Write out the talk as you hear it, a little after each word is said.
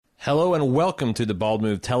Hello and welcome to the Bald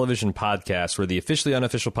Move Television Podcast. We're the officially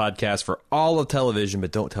unofficial podcast for all of television,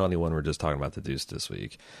 but don't tell anyone we're just talking about the Deuce this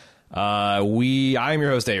week. I am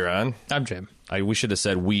your host, Aaron. I'm Jim. We should have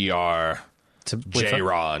said we are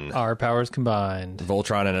J-Ron. Our powers combined.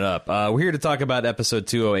 Voltroning it up. We're here to talk about episode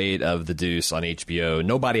 208 of The Deuce on HBO.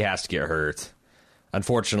 Nobody has to get hurt.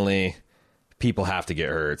 Unfortunately, people have to get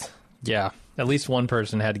hurt. Yeah, at least one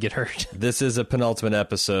person had to get hurt. This is a penultimate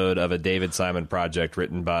episode of a David Simon project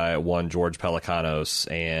written by one George Pelecanos.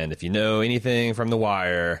 And if you know anything from The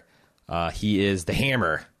Wire, he is the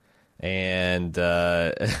Hammer. And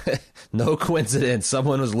no coincidence,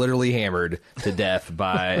 someone was literally hammered to death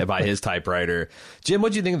by his typewriter. Jim,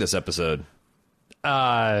 what do you think of this episode?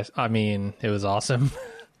 I mean, it was awesome.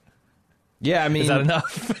 Yeah, I mean, is that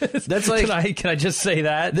enough? That's like, can I just say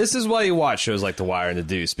that? This is why you watch shows like The Wire and The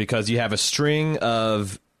Deuce, because you have a string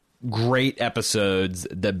of great episodes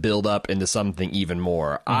that build up into something even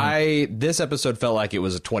more. This episode felt like it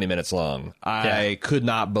was 20 minutes long. I could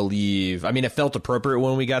not believe. I mean, it felt appropriate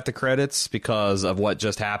when we got the credits because of what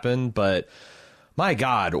just happened, but my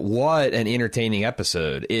God, what an entertaining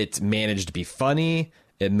episode. It managed to be funny.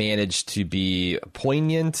 It managed to be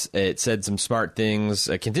poignant. It said some smart things.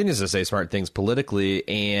 It continues to say smart things politically.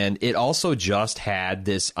 And it also just had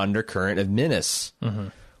this undercurrent of menace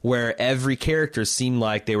where every character seemed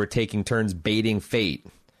like they were taking turns baiting fate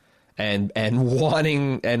and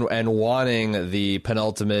wanting the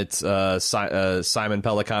penultimate Simon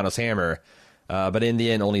Pelecanos hammer. But in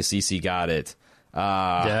the end, only CC got it.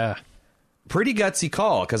 Yeah. Pretty gutsy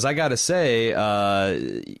call, because I got to say,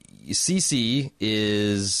 CC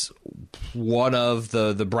is one of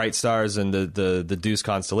the bright stars in the Deuce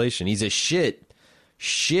constellation. He's a shit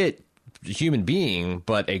human being,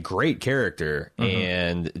 but a great character,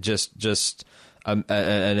 and just an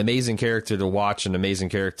amazing character to watch, an amazing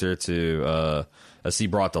character to see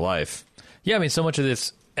brought to life. Yeah, I mean, so much of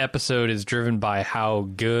this episode is driven by how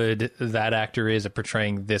good that actor is at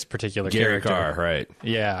portraying this particular Gary character. Carr, right?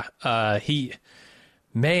 Yeah,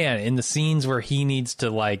 in the scenes where he needs to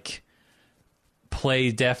like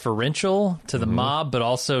play deferential to the mob, but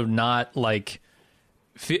also not like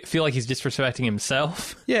feel like he's disrespecting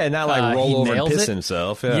himself. Yeah, not like roll over and piss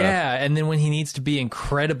himself. Yeah, and then when he needs to be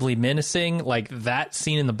incredibly menacing, like that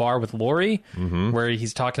scene in the bar with Lori, where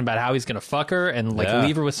he's talking about how he's going to fuck her and like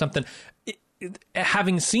leave her with something.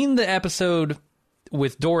 Having seen the episode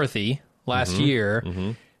with Dorothy last year,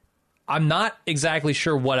 I'm not exactly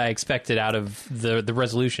sure what I expected out of the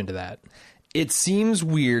resolution to that. It seems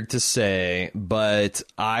weird to say, but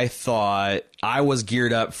I thought I was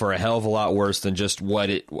geared up for a hell of a lot worse than just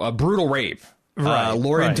a brutal rape. Right.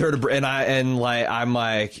 Lori and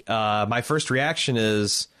my first reaction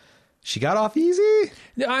is, she got off easy?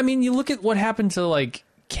 I mean, you look at what happened to like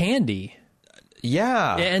Candy.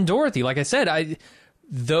 Yeah. And Dorothy, like I said,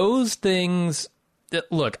 those things.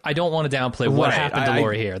 Look, I don't want to downplay what happened to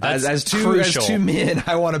Lori here. That's as crucial. As two men,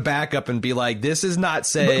 I want to back up and be like, this is not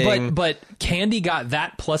saying. But Candy got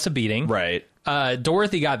that plus a beating. Right.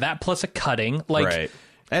 Dorothy got that plus a cutting. Like, right.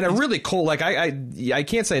 And a really cold, like I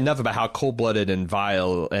can't say enough about how cold-blooded and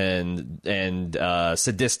vile and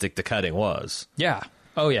sadistic the cutting was. Yeah.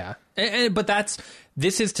 Oh yeah. But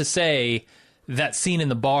this is to say that scene in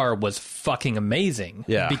the bar was fucking amazing.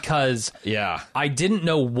 Yeah. Because I didn't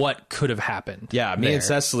know what could have happened. Yeah, me and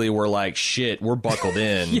Cecily were like, shit, we're buckled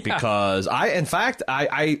in because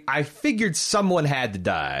I figured someone had to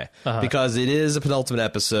die because it is a penultimate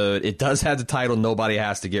episode. It does have the title Nobody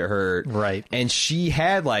Has to Get Hurt. Right. And she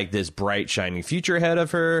had like this bright, shining future ahead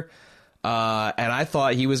of her. And I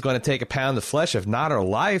thought he was going to take a pound of flesh, if not her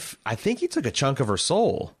life. I think he took a chunk of her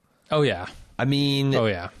soul. Oh, yeah. I mean... Oh,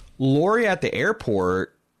 yeah. Lori at the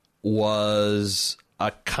airport was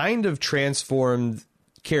a kind of transformed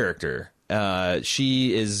character.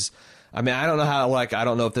 She is, I mean, I don't know how, I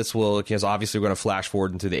don't know if this will, because obviously we're going to flash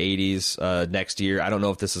forward into the 80s next year. I don't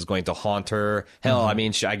know if this is going to haunt her. Hell, I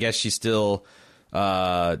mean, I guess she still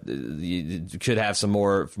could have some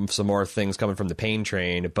more things coming from the pain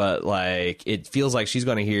train, but like, it feels like she's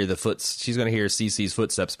going to hear CC's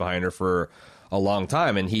footsteps behind her for a long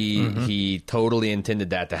time, and he totally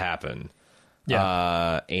intended that to happen.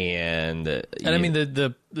 Yeah. And I mean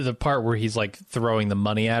the part where he's like throwing the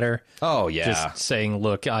money at her. Oh yeah. Just saying,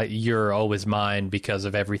 look, you're always mine because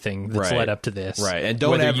of everything that's led up to this. Right. And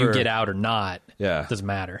don't whether ever, you get out or not. Yeah. Doesn't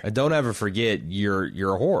matter. And don't ever forget you're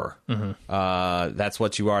a whore. That's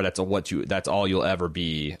what you are. That's all you'll ever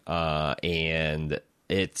be. And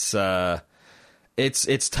it's tough.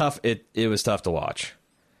 It was tough to watch.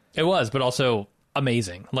 It was, but also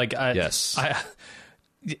amazing. Like, yes.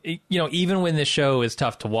 even when this show is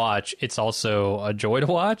tough to watch, it's also a joy to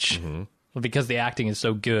watch because the acting is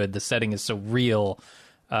so good, the setting is so real,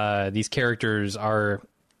 these characters are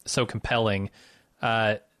so compelling.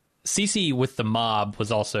 Cece with the mob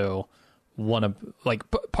was also one of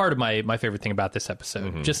part of my favorite thing about this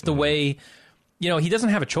episode. Just the way, he doesn't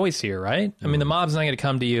have a choice here, right? I mean, the mob's not going to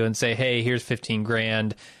come to you and say, "Hey, here's 15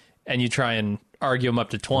 grand," and you try and argue them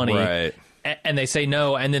up to 20, right? And they say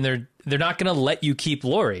no, and then they're not going to let you keep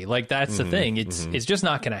Lori. Like, that's the thing. It's just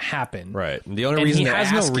not going to happen. Right. And the only reason they're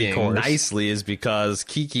asking nicely is because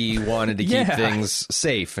Kiki wanted to keep things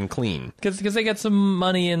safe and clean. Because they get some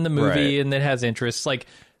money in the movie and it has interests, like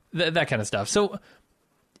that kind of stuff. So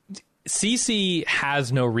Cece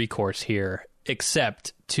has no recourse here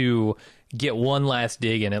except to get one last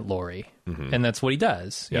dig in at Lori. And that's what he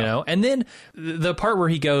does, And then the part where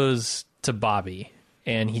he goes to Bobby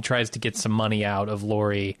and he tries to get some money out of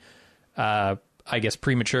Lori, I guess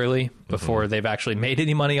prematurely, before they've actually made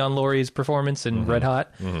any money on Lori's performance in Red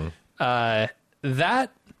Hot. It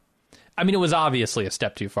was obviously a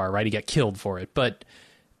step too far, right? He got killed for it. But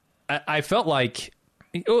I felt like,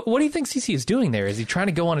 what do you think Cece is doing there? Is he trying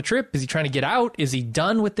to go on a trip? Is he trying to get out? Is he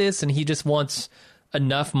done with this and he just wants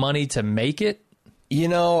enough money to make it?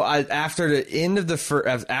 After the end of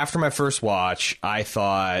after my first watch, I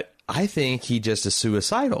thought, I think he just is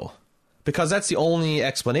suicidal, because that's the only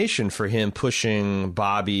explanation for him pushing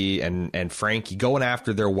Bobby and Frankie, going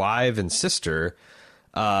after their wife and sister,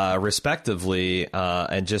 respectively,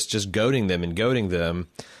 and just goading them.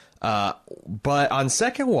 But on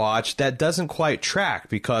second watch, that doesn't quite track,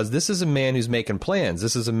 because this is a man who's making plans.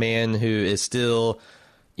 This is a man who is still,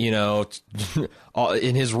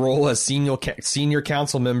 in his role as senior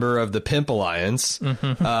council member of the Pimp Alliance,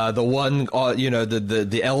 the one,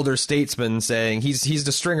 the elder statesman saying he's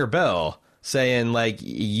the Stringer Bell, saying, like,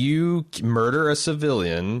 you murder a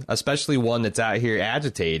civilian, especially one that's out here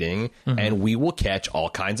agitating, and we will catch all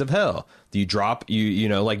kinds of hell. You drop,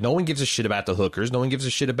 no one gives a shit about the hookers. No one gives a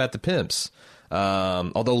shit about the pimps.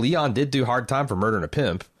 Although Leon did do hard time for murdering a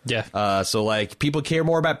pimp. Yeah. So, like, people care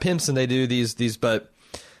more about pimps than they do these, but...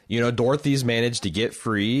 Dorothy's managed to get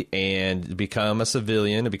free and become a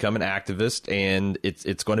civilian and become an activist, and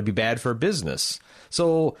it's going to be bad for business.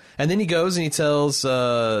 So, and then he goes and he tells,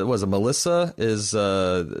 Melissa is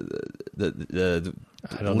Larry's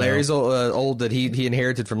old that he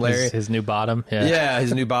inherited from Larry, his new bottom. Yeah,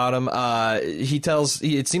 his new bottom.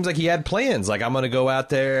 It seems like he had plans. Like, I'm going to go out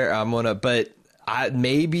there.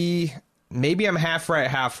 Maybe I'm half right,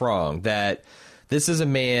 half wrong. That this is a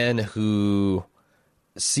man who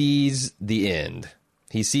sees the end.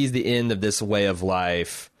 He sees the end of this way of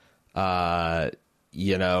life.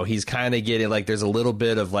 He's kind of getting, like, there's a little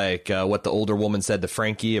bit of, like, what the older woman said to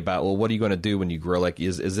Frankie about, well, what are you going to do when you grow? Like,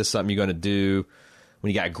 is this something you're going to do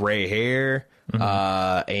when you got gray hair?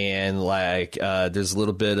 And, like, there's a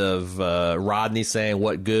little bit of Rodney saying,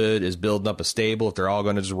 what good is building up a stable if they're all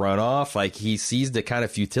going to just run off? Like, he sees the kind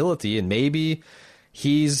of futility, and maybe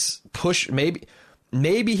he's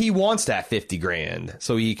Maybe he wants that 50 grand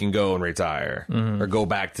so he can go and retire or go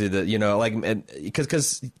back to the,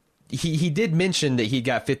 because he did mention that he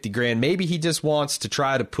got 50 grand. Maybe he just wants to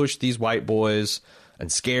try to push these white boys and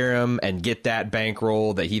scare them and get that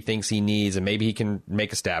bankroll that he thinks he needs. And maybe he can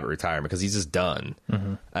make a stab at retirement because he's just done.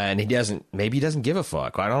 And maybe he doesn't give a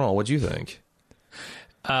fuck. I don't know. What'd you think?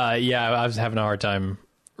 Yeah, I was having a hard time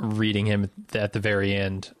reading him at the very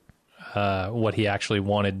end, what he actually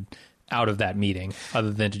wanted out of that meeting,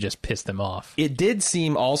 other than to just piss them off. It did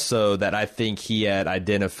seem also that I think he had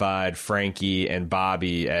identified Frankie and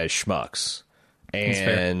Bobby as schmucks.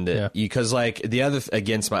 And because, like, the other,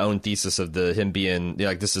 against my own thesis of him being,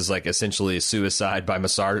 like, this is, like, essentially a suicide by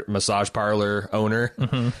massage parlor owner,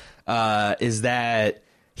 is that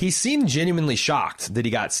he seemed genuinely shocked that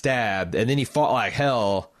he got stabbed, and then he fought like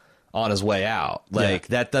hell on his way out. Like,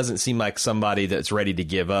 that doesn't seem like somebody that's ready to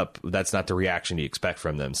give up. That's not the reaction you expect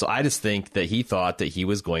from them. So I just think that he thought that he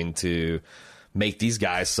was going to make these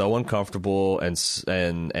guys so uncomfortable and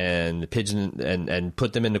pigeon and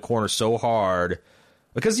put them in the corner so hard,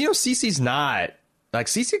 because Cece's not, like,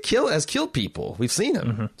 Cece has killed people. We've seen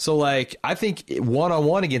him. So, like, I think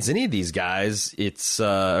one-on-one against any of these guys, it's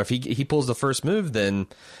if he pulls the first move, then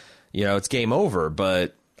it's game over.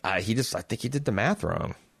 But I think he did the math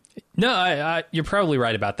wrong. No, you're probably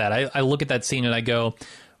right about that. I look at that scene and I go,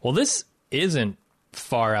 well, this isn't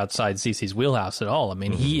far outside Cece's wheelhouse at all. I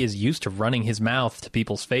mean, he is used to running his mouth to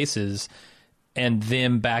people's faces and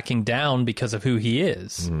them backing down because of who he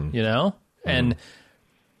is, And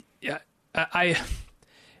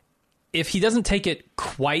if he doesn't take it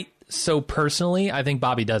quite so personally, I think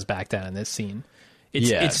Bobby does back down in this scene.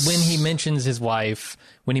 It's when he mentions his wife,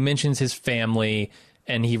 when he mentions his family,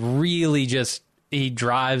 and he really just he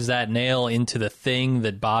drives that nail into the thing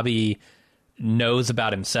that Bobby knows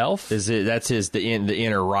about himself. That's the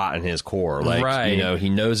inner rot in his core. Like, right. He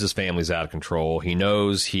knows his family's out of control. He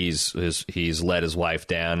knows he's let his wife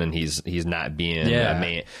down, and he's not being a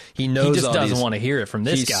man. He knows he just doesn't want to hear it from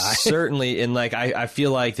this guy. Certainly, and like I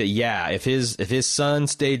feel like that. Yeah, if his son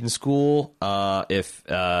stayed in school, if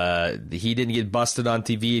he didn't get busted on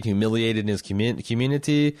TV and humiliated in his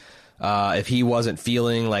community. If he wasn't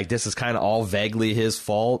feeling like this is kind of all vaguely his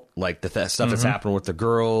fault, like the stuff that's happened with the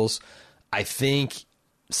girls, I think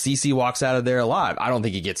Cece walks out of there alive. I don't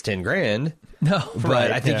think he gets 10 grand. No,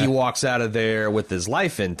 but I think he walks out of there with his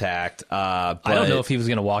life intact. But I don't know if he was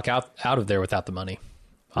going to walk out of there without the money.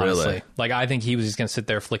 Honestly, really? Like I think he was just going to sit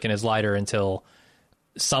there flicking his lighter until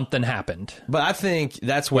something happened. But I think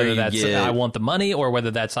that's where I want the money, or whether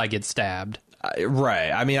that's I get stabbed.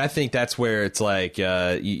 Right. I mean, I think that's where it's like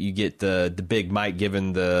you get the Big Mike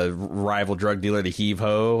giving the rival drug dealer the heave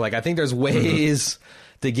ho. Like I think there's ways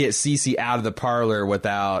to get Cece out of the parlor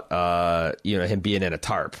without him being in a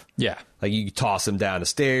tarp. Yeah. Like you toss him down the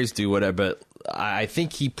stairs, do whatever. But I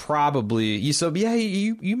think he probably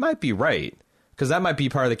you might be right, because that might be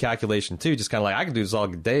part of the calculation too. Just kind of like, I can do this all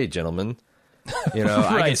day, gentlemen. Right.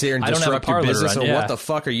 I can sit here and disrupt your business. So yeah. what the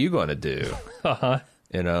fuck are you going to do? Uh-huh.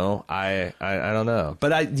 I don't know.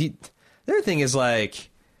 But the other thing is, like,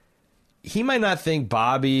 he might not think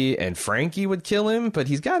Bobby and Frankie would kill him, but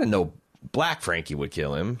he's got to know Black Frankie would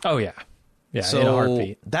kill him. Oh, yeah. Yeah, so in a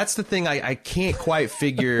heartbeat. That's the thing. I can't quite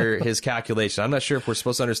figure his calculation. I'm not sure if we're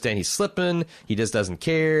supposed to understand he's slipping. He just doesn't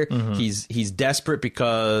care. He's desperate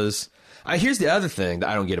because... here's the other thing that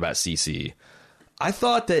I don't get about CC. I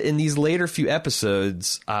thought that in these later few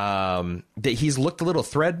episodes that he's looked a little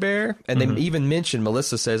threadbare, and they even mentioned,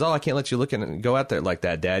 Melissa says, I can't let you go out there like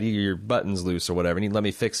that, Daddy. Your button's loose or whatever. And he'd let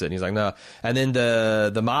me fix it. And he's like, no. And then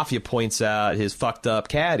the mafia points out his fucked up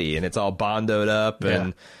caddy, and it's all bondoed up.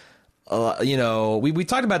 Yeah. And, we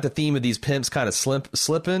talked about the theme of these pimps kind of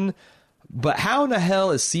slipping. But how in the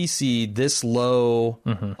hell is Cece this low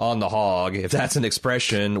on the hog, if that's an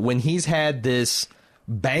expression, when he's had this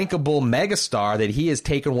bankable megastar that he has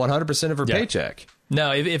taken 100% of her paycheck?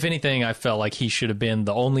 No, if anything, I felt like he should have been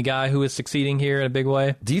the only guy who is succeeding here in a big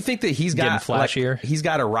way. Do you think that he's got flashier? He's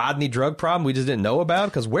got a Rodney drug problem we just didn't know about?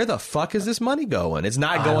 Because where the fuck is this money going? It's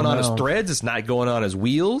not going on his threads. It's not going on his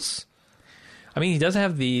wheels. I mean, he does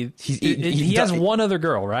have he has one other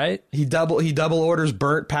girl, right? He double orders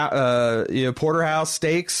burnt porterhouse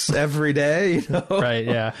steaks every day. Right?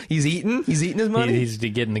 Yeah. He's eating his money. He's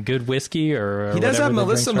getting the good whiskey, or he does have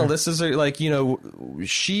Melissa. Melissa's are like,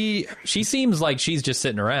 she seems like she's just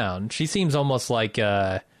sitting around. She seems almost like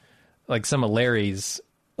some of Larry's.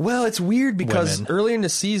 Well, it's weird because women. Earlier in the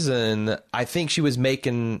season, I think she was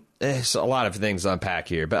making a lot of things to unpack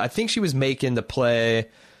here, but I think she was making the play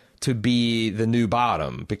to be the new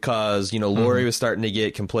bottom, because, Lori was starting to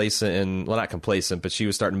get complacent, and not complacent, but she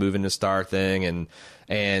was starting to move into star thing,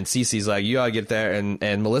 and Cece's like, you ought to get there,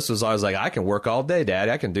 and Melissa was always like, I can work all day,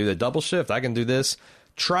 Daddy, I can do the double shift, I can do this,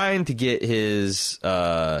 trying to get his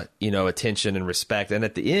attention and respect. And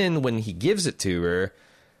at the end, when he gives it to her,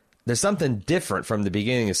 there's something different from the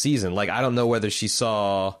beginning of the season. Like, I don't know whether she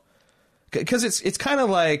saw, because it's kind of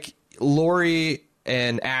like Lori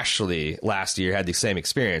and Ashley last year had the same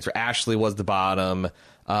experience, where Ashley was the bottom.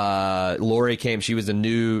 Lori came, she was the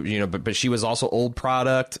new, but she was also old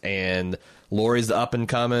product, and Lori's the up and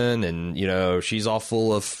coming, and, she's all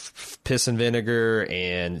full of piss and vinegar,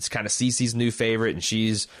 and it's kind of Cece's new favorite, and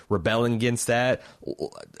she's rebelling against that.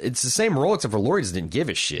 It's the same role, except for Lori just didn't give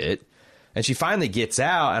a shit. And she finally gets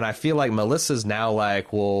out, and I feel like Melissa's now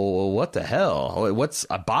like, well, what the hell? What's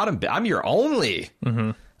a bottom? I'm your only.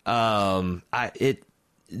 It's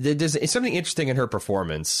something interesting in her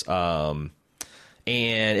performance, and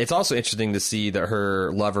it's also interesting to see that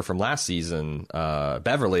her lover from last season,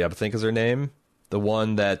 Beverly, I think is her name, the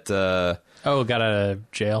one that got out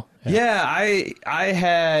of jail. Yeah, I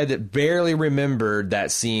had barely remembered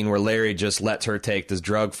that scene where Larry just lets her take this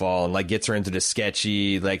drug fall and like gets her into the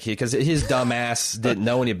sketchy, like, because his dumb ass didn't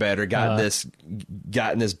know any better, got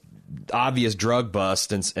in this obvious drug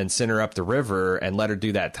bust and sent her up the river and let her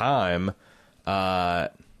do that time.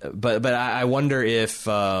 But I wonder if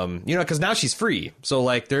because now she's free, so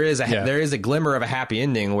like there is a glimmer of a happy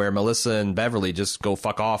ending where Melissa and Beverly just go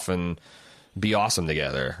fuck off and be awesome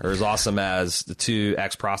together, or as awesome as the two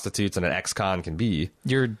ex-prostitutes and an ex-con can be.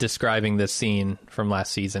 You're describing this scene from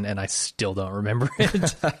last season, and I still don't remember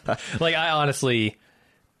it. Like, I honestly,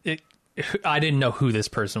 I didn't know who this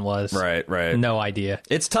person was. Right. No idea.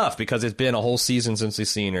 It's tough because it's been a whole season since we've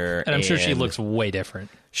seen her. And I'm sure she looks way different.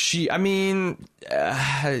 I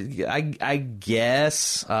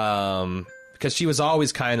guess, because she was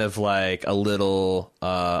always kind of like a little,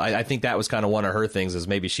 I think that was kind of one of her things, is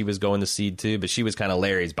maybe she was going to seed too, but she was kind of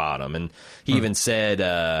Larry's bottom. And he even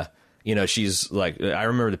said, she's like, I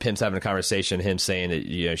remember the pimps having a conversation, him saying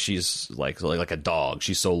that, she's like a dog.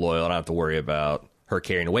 She's so loyal. I don't have to worry about her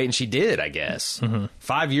carrying the weight. And she did, I guess.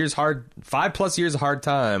 5 years 5+ years of hard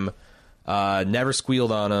time, never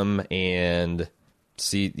squealed on him. And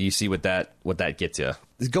you see what that gets you.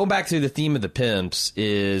 Going back to the theme of the pimps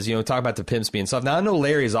is, talk about the pimps being soft. Now, I know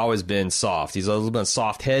Larry's always been soft. He's always been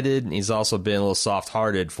soft-headed, and he's also been a little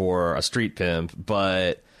soft-hearted for a street pimp.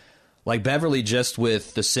 But, like, Beverly, just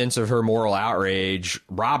with the sense of her moral outrage,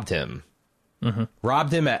 robbed him.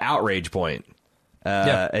 Robbed him at outrage point.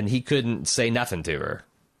 And he couldn't say nothing to her.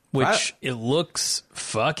 Which, it looks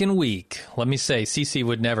fucking weak. Let me say, Cece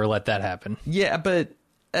would never let that happen. Yeah, but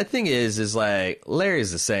the thing is like,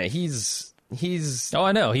 Larry's the same. He's Oh,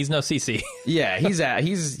 I know. He's no CC. Yeah,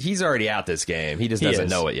 he's already out this game. He just doesn't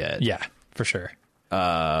know it yet. Yeah, for sure.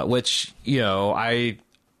 Which, I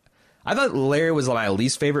thought Larry was my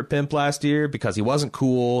least favorite pimp last year because he wasn't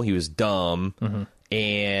cool, he was dumb,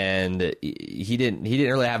 and he didn't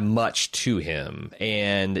really have much to him.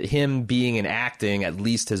 And him being in acting at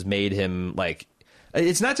least has made him, like,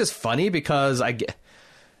 it's not just funny because I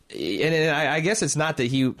guess it's not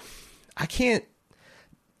that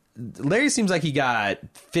Larry seems like he got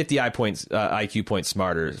 50 IQ points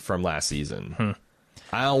smarter from last season.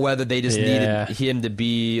 I don't know whether they just needed him to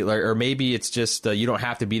be, like, or maybe it's just you don't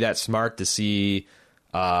have to be that smart to see,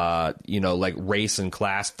 like race and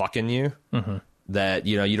class fucking you. That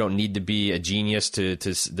you don't need to be a genius to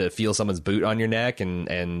feel someone's boot on your neck,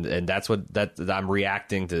 and that's what I'm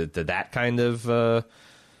reacting to that kind of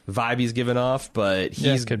vibe he's given off. But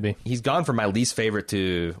he's gone from my least favorite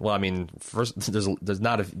to, well, I mean, first there's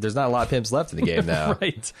not a lot of pimps left in the game now.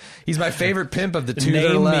 Right. He's my favorite pimp of the two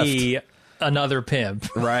that are left. Name me another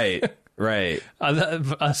pimp. Right.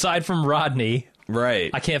 Aside from Rodney. Right.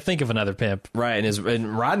 I can't think of another pimp. Right.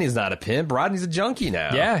 And Rodney's not a pimp. Rodney's a junkie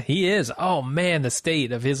now. Yeah, he is. Oh, man, the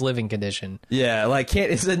state of his living condition. Yeah, like,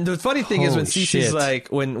 the funny thing is when Cece's like,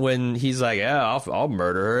 when he's like, yeah, I'll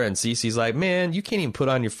murder her, and Cece's like, man, you can't even put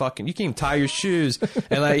on you can't even tie your shoes.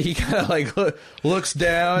 And, like, he kind of, like, looks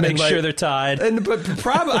down. Make and, sure like, they're tied. But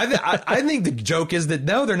probably, I think the joke is that,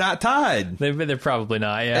 no, they're not tied. They're probably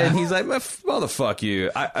not, yeah. And he's like, well, the fuck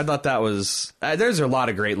you. I thought that was, there's a lot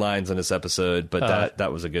of great lines in this episode, but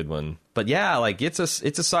that was a good one. But yeah, like, it's a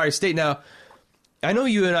sorry state. Now, I know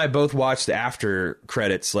you and I both watched the after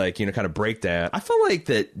credits, like, kind of breakdown. I feel like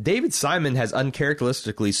that David Simon has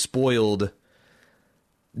uncharacteristically spoiled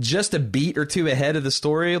just a beat or two ahead of the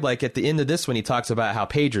story. Like, at the end of this one, he talks about how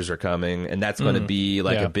pagers are coming, and that's going to be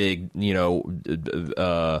like a big,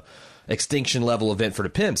 extinction level event for the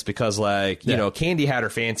pimps, because, like, Candy had her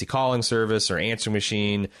fancy calling service or answering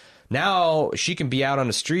machine. Now she can be out on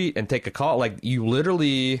the street and take a call. Like, you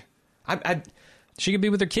literally, she could be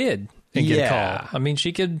with her kid and get a call. I mean,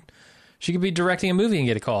 she could be directing a movie and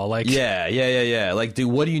get a call. Like, yeah. Like, dude,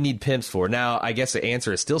 what do you need pimps for? Now, I guess the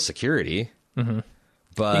answer is still security. But you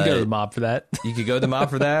can go to the mob for that. You could go to the mob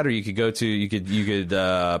for that, or you could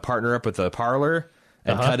partner up with a parlor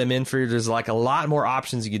and cut him in for. There's like a lot more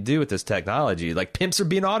options you could do with this technology. Like, pimps are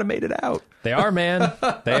being automated out. They are, man.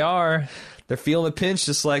 They are. They're feeling the pinch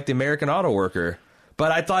just like the American auto worker.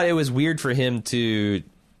 But I thought it was weird for him to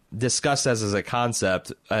discuss this as a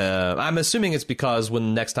concept. I'm assuming it's because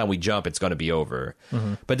when next time we jump, it's going to be over.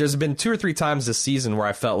 But there's been 2 or 3 times this season where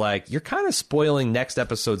I felt like you're kind of spoiling next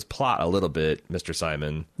episode's plot a little bit, Mr.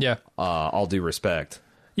 Simon. Yeah. All due respect.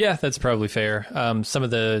 Yeah, that's probably fair. Some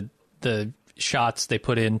of the shots they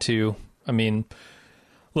put into, I mean,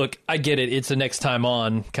 look, I get it. It's a next time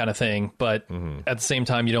on kind of thing, but at the same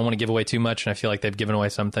time, you don't want to give away too much, and I feel like they've given away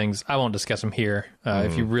some things. I won't discuss them here.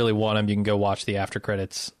 If you really want them, you can go watch the after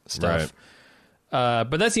credits stuff. Right.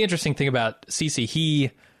 But that's the interesting thing about Cece.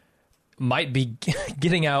 He might be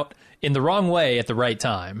getting out in the wrong way at the right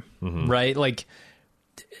time, right? Like,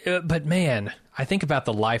 but man, I think about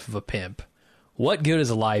the life of a pimp. What good is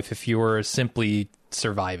a life if you're simply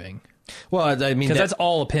surviving? Well, I mean, because that's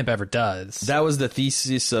all a pimp ever does. That was the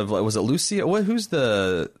thesis of, was it Lucia? Who's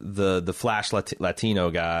the Flash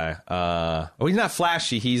Latino guy? Well, he's not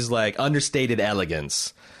flashy. He's like understated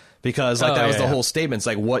elegance, because like that was the whole statement. It's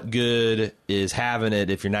like, what good is having it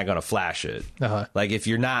if you're not going to flash it? Like, if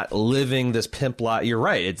you're not living this pimp life, you're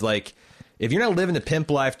right. It's like, if you're not living the pimp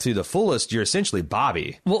life to the fullest, you're essentially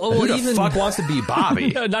Bobby. Well, who the even, fuck wants to be Bobby?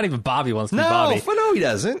 Not even Bobby wants to be Bobby. No, he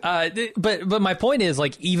doesn't. But my point is,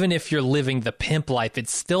 like, even if you're living the pimp life,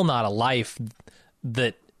 it's still not a life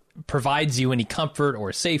that provides you any comfort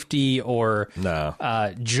or safety or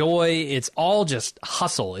joy. It's all just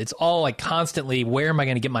hustle. It's all like constantly, where am I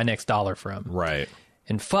going to get my next dollar from? Right.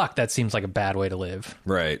 And fuck, that seems like a bad way to live.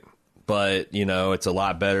 Right. But, you know, it's a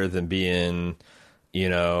lot better than being, you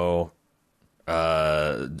know,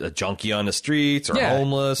 a junkie on the streets or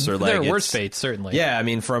homeless or like there are worse fates, certainly. Yeah, I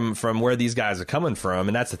mean, from where these guys are coming from,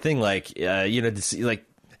 and that's the thing. Like, you know, like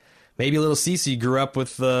maybe little Cece grew up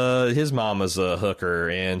with his mom was a hooker,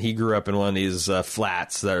 and he grew up in one of these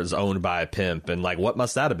flats that was owned by a pimp, and like, what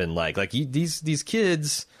must that have been like? Like these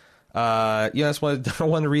kids. You know, that's one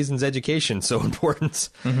of the reasons education's so important,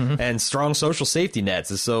 and strong social safety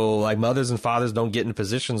nets is so like mothers and fathers don't get in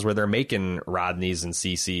positions where they're making Rodneys and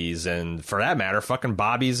CCs, and for that matter, fucking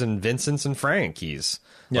Bobbies and Vincents and Frankies.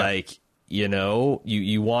 Yeah. Like, you know,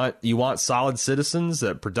 you want solid citizens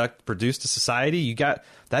that produce to society. You got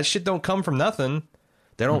that shit don't come from nothing.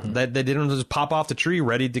 They don't they didn't just pop off the tree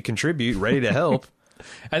ready to contribute, ready to help.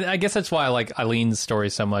 And I guess that's why I like Eileen's story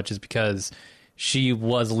so much, is because she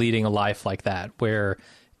was leading a life like that, where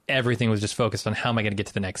everything was just focused on how am I going to get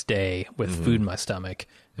to the next day with food in my stomach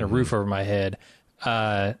and a roof over my head.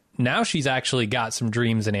 Now she's actually got some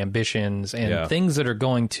dreams and ambitions and things that are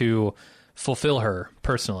going to fulfill her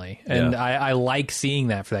personally. And I like seeing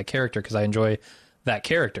that for that character, because I enjoy that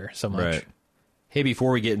character so much. Right. Hey,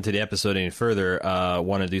 before we get into the episode any further,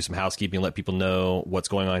 want to do some housekeeping, let people know what's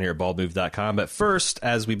going on here at baldmove.com. But first,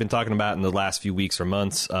 as we've been talking about in the last few weeks or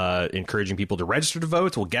months, encouraging people to register to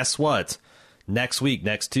vote. Well, guess what? Next week,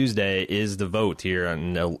 next Tuesday, is the vote here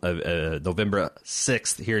on November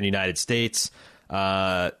 6th here in the United States.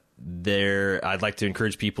 I'd like to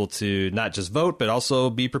encourage people to not just vote, but also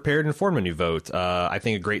be prepared and informed when you vote. I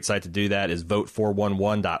think a great site to do that is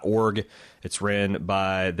vote411.org. It's ran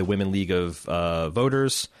by the Women League of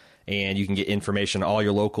Voters, and you can get information on all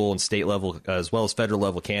your local and state level as well as federal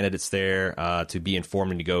level candidates there to be informed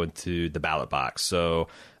when you go into the ballot box. So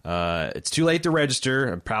it's too late to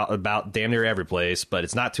register about damn near every place, but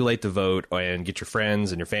it's not too late to vote, and get your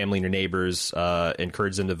friends and your family and your neighbors,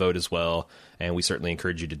 encourage them to vote as well, and we certainly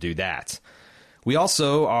encourage you to do that. We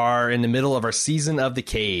also are in the middle of our season of The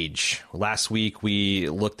Cage. Last week, we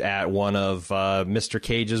looked at one of Mr.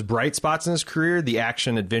 Cage's bright spots in his career, the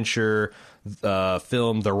action-adventure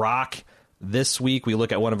film The Rock. This week, we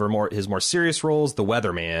look at one of his more serious roles, The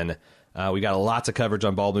Weatherman. We got lots of coverage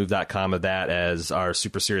on baldmove.com of that as our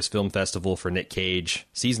Super Serious Film Festival for Nick Cage,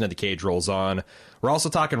 Season of the Cage, rolls on. We're also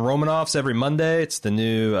talking Romanoffs every Monday. It's the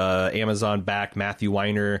new Amazon-backed Matthew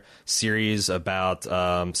Weiner series about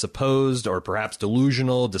supposed or perhaps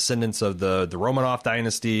delusional descendants of the Romanov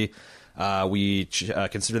dynasty. We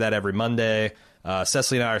consider that every Monday.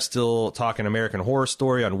 Cecily and I are still talking American Horror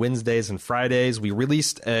Story on Wednesdays and Fridays. We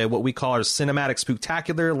released what we call our Cinematic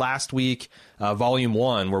Spooktacular last week, Volume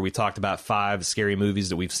 1, where we talked about 5 scary movies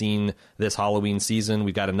that we've seen this Halloween season.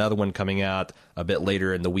 We've got another one coming out a bit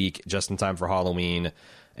later in the week, just in time for Halloween.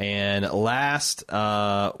 And last,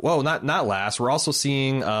 not last, we're also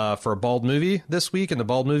seeing for a Bald Movie this week in the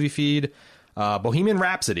Bald Movie feed, Bohemian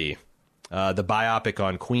Rhapsody. The biopic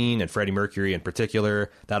on Queen and Freddie Mercury in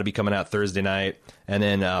particular. That'll be coming out Thursday night. And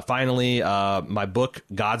then finally, my book,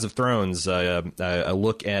 Gods of Thrones, a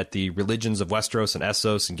look at the religions of Westeros and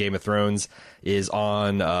Essos and Game of Thrones, is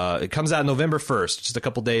on. It comes out November 1st, just a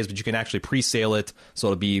couple days, but you can actually pre-sale it. So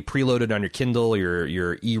it'll be preloaded on your Kindle,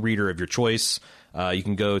 your e-reader of your choice. You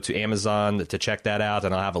can go to Amazon to check that out,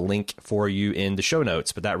 and I'll have a link for you in the show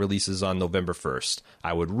notes. But that releases on November 1st.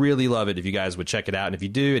 I would really love it if you guys would check it out. And if you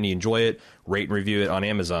do and you enjoy it, rate and review it on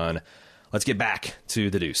Amazon. Let's get back to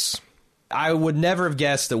The Deuce. I would never have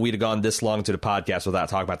guessed that we'd have gone this long to the podcast without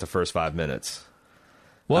talking about the first 5 minutes.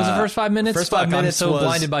 What was the first 5 minutes? First 5 minutes I'm so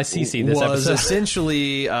blinded by Cece this was episode.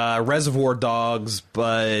 Essentially Reservoir Dogs,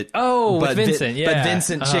 but Vincent, but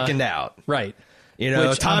Vincent chickened out. Right. You know,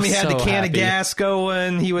 Which Tommy had the can happy. of gas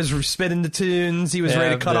going. He was spinning the tunes. He was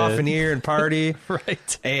ready to cut off an ear and party.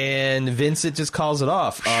 Right. And Vincent just calls it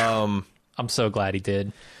off. I'm so glad he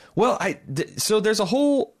did. Well, so there's a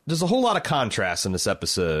whole lot of contrast in this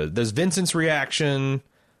episode. There's Vincent's reaction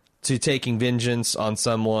to taking vengeance on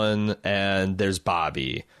someone, and there's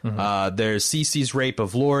Bobby. There's Cece's rape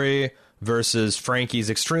of Lori versus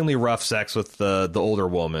Frankie's extremely rough sex with the older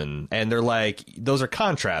woman. And they're like, those are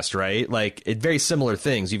contrasts, right? Like, very similar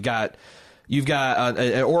things. You've got you've got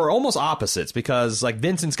or almost opposites, because like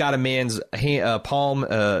Vincent's got a man's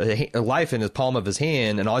life in his palm of his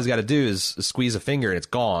hand, and all he's got to do is squeeze a finger and it's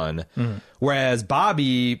gone. Whereas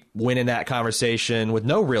Bobby went in that conversation with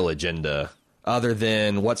no real agenda other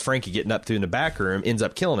than what's Frankie getting up to in the back room, ends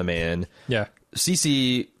up killing a man. Yeah.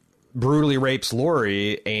 Cece brutally rapes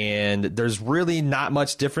Lori, and there's really not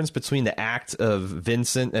much difference between the act of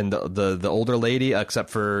Vincent and the older lady except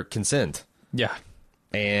for consent. Yeah.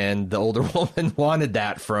 And the older woman wanted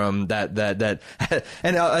that from that,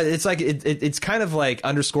 and it's like it's kind of like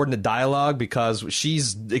underscored in the dialogue, because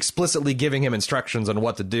she's explicitly giving him instructions on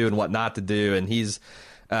what to do and what not to do, and he's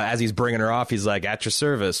as he's bringing her off, he's like, "At your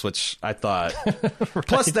service," which I thought. Right.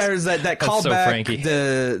 Plus, there's that callback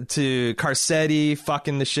to Carcetti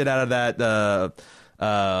fucking the shit out of that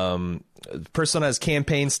person on his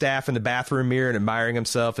campaign staff in the bathroom mirror and admiring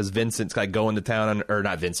himself as Vincent's like going to town or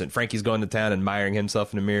not Vincent, Frankie's going to town and admiring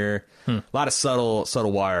himself in the mirror. A lot of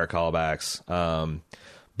subtle wire callbacks.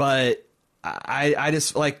 But I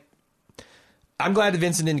just like, I'm glad that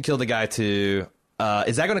Vincent didn't kill the guy too.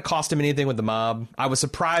 Is that going to cost him anything with the mob? I was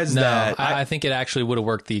surprised that I think it actually would have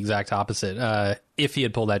worked the exact opposite. If he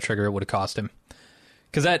had pulled that trigger, it would have cost him,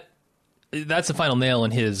 because that's the final nail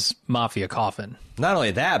in his mafia coffin. Not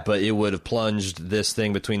only that, but it would have plunged this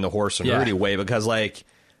thing between the horse and Rudy way, because like,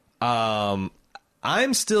 I'm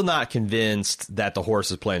still not convinced that the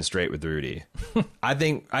horse is playing straight with Rudy. I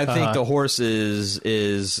think the horse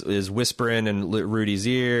is whispering in Rudy's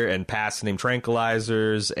ear and passing him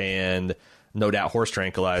tranquilizers and no doubt horse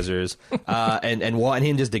tranquilizers, and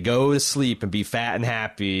wanting him just to go to sleep and be fat and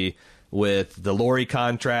happy with the Lori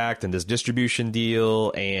contract and this distribution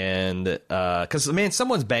deal. And because, man,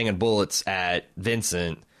 someone's banging bullets at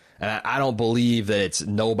Vincent, and I don't believe that it's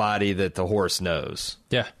nobody that the horse knows.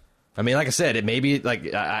 Yeah. I mean, like I said, it may be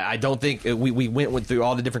like, I don't think we went through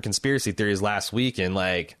all the different conspiracy theories last week, and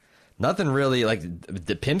like nothing really, like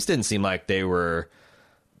the pimps didn't seem like they were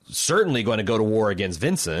certainly going to go to war against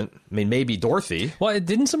Vincent. I mean, maybe Dorothy. Well,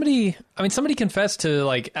 didn't somebody confess to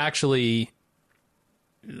like actually,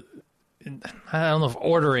 I don't know if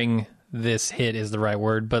ordering this hit is the right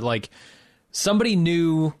word, but like somebody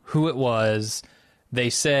knew who it was. They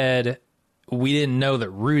said, we didn't know that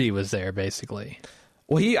Rudy was there, basically.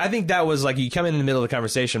 Well, I think that was like, you come in the middle of the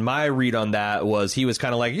conversation. My read on that was he was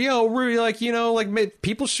kind of like, Rudy, like, like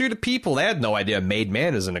people shoot at people. They had no idea a made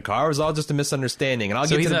man is in the car. It was all just a misunderstanding. And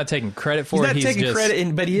he's not taking credit for it. He's not taking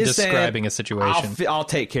credit, but he is describing a situation. I'll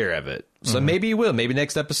take care of it. So maybe he will. Maybe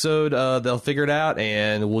next episode they'll figure it out,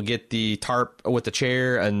 and we'll get the tarp with the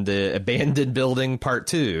chair and the abandoned building part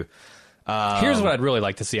 2. Here's what I'd really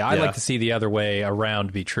like to see. I'd like to see the other way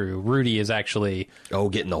around be true. Rudy is actually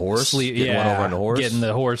getting the horse, one over on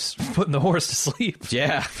the horse, putting the horse to sleep.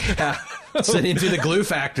 Yeah, sending him to the glue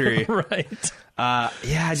factory, right?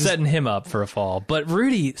 Setting him up for a fall. But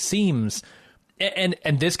Rudy seems, and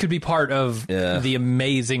this could be part of the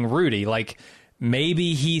amazing Rudy. Like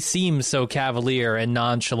maybe he seems so cavalier and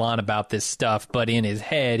nonchalant about this stuff, but in his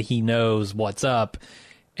head he knows what's up,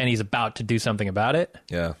 and he's about to do something about it.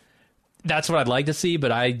 Yeah. That's what I'd like to see,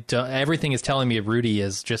 but everything is telling me Rudy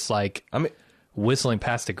is just like whistling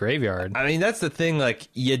past the graveyard. I mean, that's the thing. Like,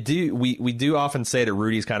 we do often say that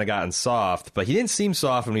Rudy's kind of gotten soft, but he didn't seem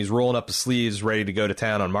soft when he's rolling up his sleeves, ready to go to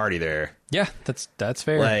town on Marty there. Yeah, that's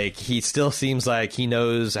fair. Like, he still seems like he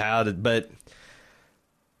knows how to, but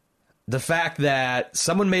the fact that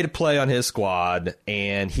someone made a play on his squad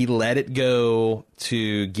and he let it go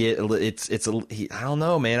to get I don't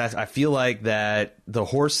know, man. I feel like that the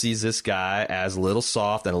horse sees this guy as a little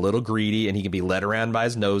soft and a little greedy, and he can be led around by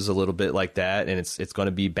his nose a little bit like that, and it's going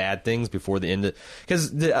to be bad things before the end.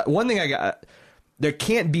 Because the one thing there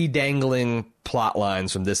can't be dangling plot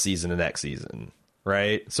lines from this season to next season.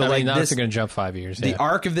 Right, so not if they're going to jump 5 years. The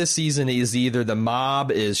arc of this season is either the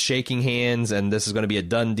mob is shaking hands and this is going to be a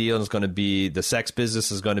done deal, and it's going to be the sex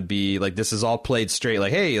business is going to be like this is all played straight,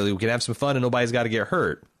 like hey, we can have some fun and nobody's got to get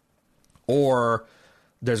hurt, or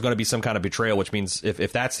there's going to be some kind of betrayal, which means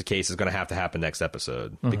if that's the case, it's going to have to happen next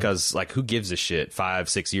episode because like who gives a shit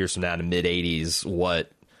 5-6 years from now in the mid 80s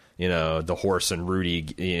what the horse and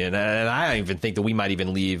Rudy and I don't even think that we might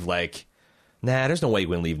even leave like. Nah, there's no way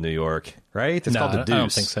we can leave New York, right? It's called the Deuce. I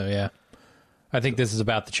don't think so. Yeah, I think this is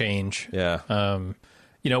about the change. Yeah.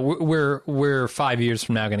 We're 5 years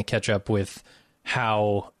from now going to catch up with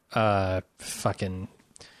how fucking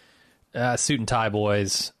suit and tie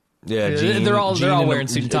boys. Yeah, Gene, they're all wearing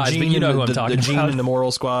suit and ties, but you know who I'm talking about. Gene and the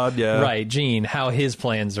Moral Squad, yeah. Right, Gene, how his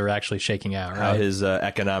plans are actually shaking out, right? How his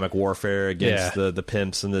economic warfare against the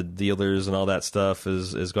pimps and the dealers and all that stuff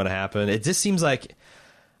is going to happen. It just seems like,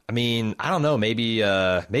 I mean, I don't know. Maybe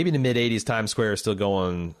the mid '80s Times Square is still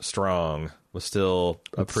going strong. Was still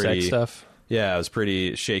a pretty sex stuff. Yeah, it was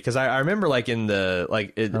pretty shady. Because I remember like in the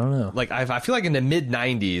I don't know. Like I feel like in the mid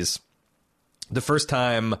 '90s, the first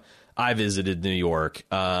time I visited New York,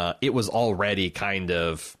 it was already kind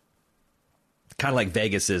of like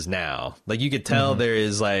Vegas is now. Like you could tell there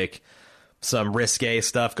is like some risque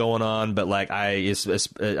stuff going on, but like I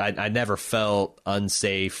never felt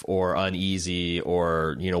unsafe or uneasy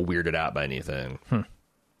or weirded out by anything.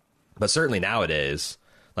 But certainly nowadays,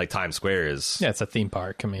 like Times Square is it's a theme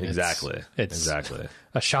park. I mean, exactly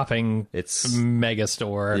a shopping mega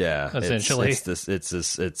store. Yeah, essentially, it's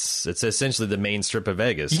essentially the main strip of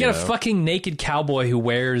Vegas. You got a fucking naked cowboy who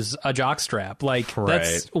wears a jockstrap. Like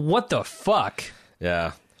that's what the fuck.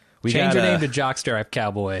 Yeah. Change your name to Jockstrap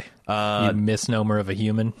Cowboy. You misnomer of a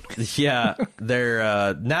human. Yeah,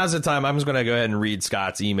 now's the time. I'm just going to go ahead and read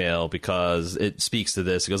Scott's email because it speaks to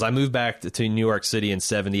this. He goes, I moved back to New York City in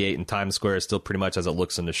 '78, and Times Square is still pretty much as it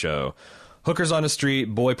looks in the show. Hookers on the street,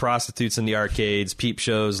 boy prostitutes in the arcades, peep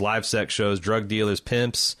shows, live sex shows, drug dealers,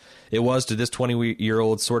 pimps. It was to this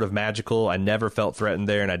 20-year-old sort of magical. I never felt threatened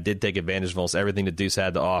there, and I did take advantage of almost everything the Deuce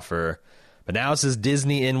had to offer. But now it says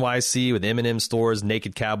Disney NYC with M&M stores,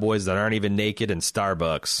 naked cowboys that aren't even naked, and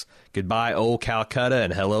Starbucks. Goodbye, old Calcutta,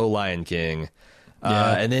 and hello, Lion King.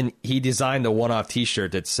 And then he designed a one-off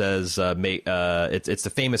T-shirt that says, it's the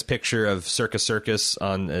famous picture of Circus Circus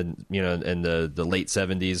on, in the late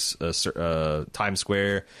 70s, Times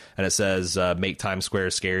Square, and it says, make Times Square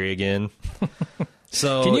scary again.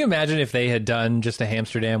 So, can you imagine if they had done just a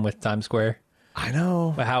Hamsterdam with Times Square? I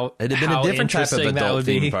know. How it'd have been a different type of adult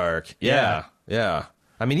theme park. Yeah.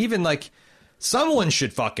 I mean, even like someone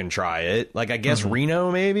should fucking try it. Like I guess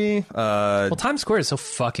Reno maybe. Well, Times Square is so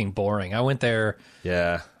fucking boring. I went there.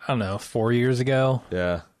 Yeah. I don't know, 4 years ago.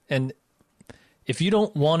 Yeah. And if you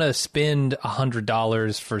don't want to spend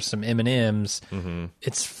 $100 for some M&Ms,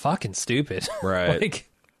 it's fucking stupid. Right.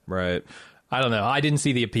 Right. I don't know. I didn't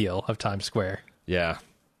see the appeal of Times Square. Yeah.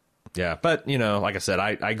 Yeah, but like I said,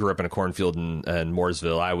 I grew up in a cornfield in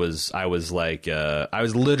Mooresville. I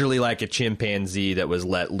was literally like a chimpanzee that was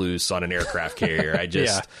let loose on an aircraft carrier. I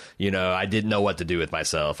just, I didn't know what to do with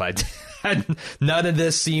myself. None of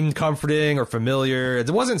this seemed comforting or familiar. It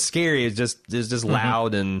wasn't scary. It was just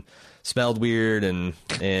loud and smelled weird and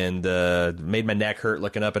made my neck hurt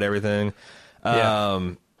looking up at everything.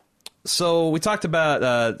 So we talked about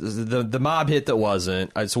the mob hit that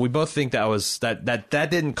wasn't. So we both think that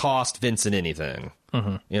didn't cost Vincent anything.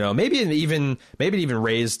 Maybe it even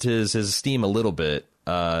raised his esteem a little bit.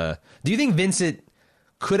 Do you think Vincent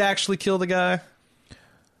could actually kill the guy?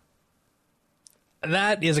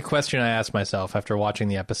 That is a question I asked myself after watching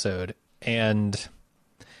the episode, and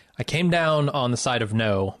I came down on the side of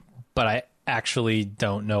no, but I actually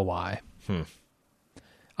don't know why.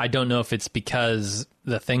 I don't know if it's because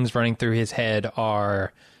the things running through his head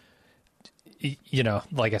are,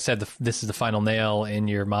 like I said, this is the final nail in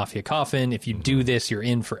your mafia coffin. If you do this, you're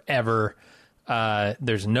in forever.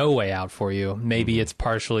 There's no way out for you. Maybe it's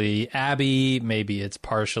partially Abby. Maybe it's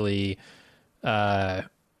partially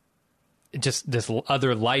just this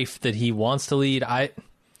other life that he wants to lead. I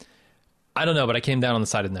don't know, but I came down on the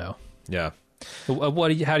side of no. Yeah.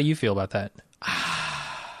 How do you feel about that?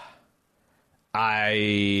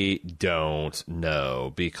 I don't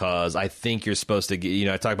know, because I think you're supposed to,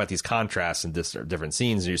 I talk about these contrasts in different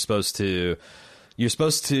scenes. And you're supposed to,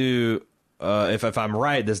 if I'm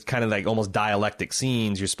right, this kind of like almost dialectic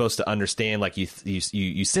scenes. You're supposed to understand, like you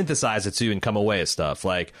synthesize the two and come away with stuff.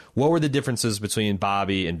 Like, what were the differences between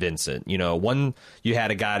Bobby and Vincent? One, you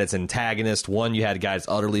had a guy that's antagonist. One, you had a guy that's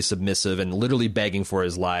utterly submissive and literally begging for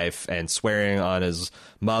his life and swearing on his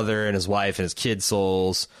mother and his wife and his kids'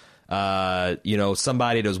 souls.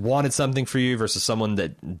 Somebody that wanted something for you versus someone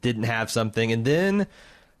that didn't have something. And then,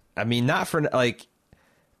 I mean, not for like,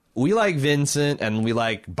 we like Vincent and we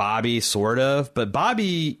like Bobby sort of, but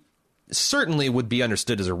Bobby certainly would be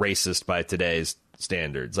understood as a racist by today's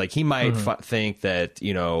standards. Like he might think that,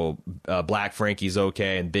 Black Frankie's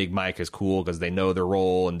okay and Big Mike is cool because they know their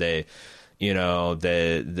role and they,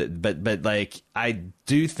 but like I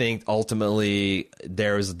do think ultimately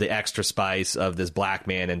there was the extra spice of this black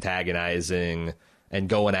man antagonizing and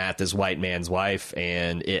going at this white man's wife,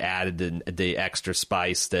 and it added the extra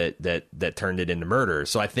spice that turned it into murder.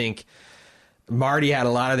 So I think Marty had a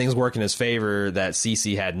lot of things work in his favor that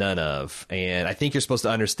Cece had none of, and I think you're supposed to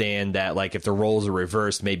understand that, like, if the roles are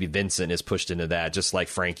reversed, maybe Vincent is pushed into that, just like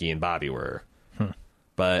Frankie and Bobby were.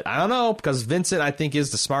 But I don't know, because Vincent, I think,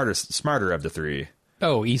 is the smarter of the three.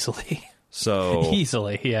 Oh, easily. So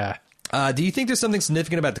easily, yeah. Do you think there's something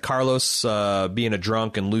significant about the Carlos being a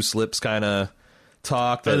drunk and loose lips kind of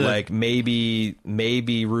talk that like maybe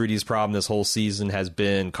Rudy's problem this whole season has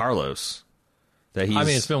been Carlos? That he's, I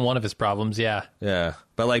mean, it's been one of his problems, yeah. Yeah,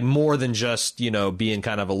 but like more than just, you know, being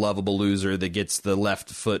kind of a lovable loser that gets the left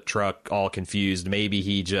foot truck all confused. Maybe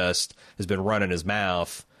he just has been running his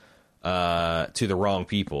mouth to the wrong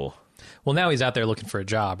people. Well, now he's out there looking for a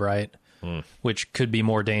job, right? Which could be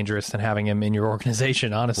more dangerous than having him in your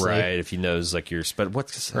organization, honestly. Right, if he knows like your... But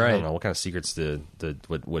what's... I don't know, what kind of secrets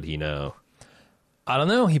would he know? I don't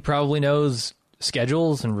know. He probably knows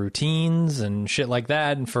schedules and routines and shit like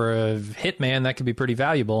that. And for a hitman, that could be pretty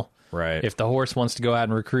valuable. Right. If the horse wants to go out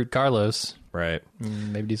and recruit Carlos. Right.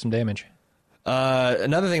 Maybe do some damage.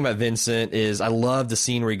 Another thing about Vincent is I love the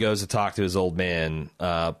scene where he goes to talk to his old man,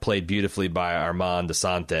 played beautifully by Armand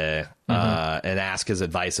Desante, and ask his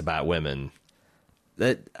advice about women.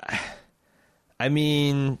 I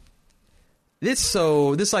mean, this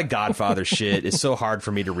like Godfather shit is so hard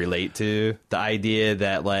for me to relate to. The idea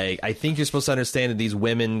that like I think you're supposed to understand that these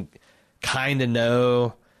women kind of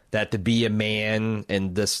know that to be a man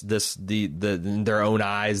and in their own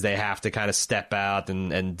eyes they have to kind of step out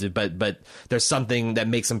but there's something that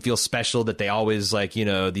makes them feel special that they always like, you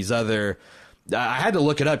know, these other. I had to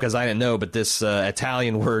look it up because I didn't know, but this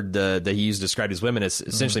Italian word that he used to describe these women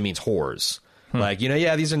essentially means whores. Like, you know,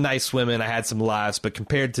 yeah, these are nice women. I had some lives, but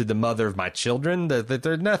compared to the mother of my children,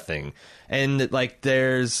 they're nothing. And like,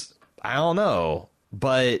 I don't know,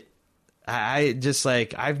 but I just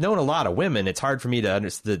like, I've known a lot of women. It's hard for me to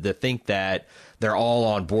understand, to think that they're all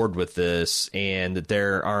on board with this and that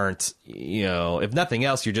there aren't, you know, if nothing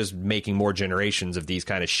else, you're just making more generations of these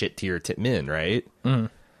kind of shit tier men, right?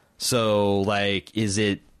 So like, is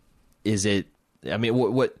it, I mean,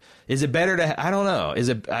 what is it better to, I don't know. Is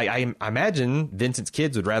it, I imagine Vincent's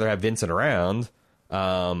kids would rather have Vincent around.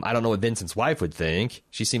 I don't know what Vincent's wife would think.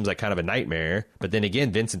 She seems like kind of a nightmare, but then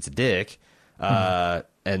again, Vincent's a dick.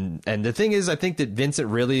 And the thing is, I think that Vincent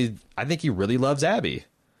really loves Abby.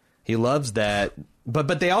 He loves that,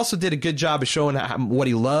 but they also did a good job of showing what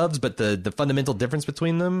he loves, but the fundamental difference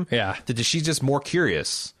between them. Yeah. That she's just more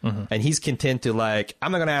curious, and he's content to like,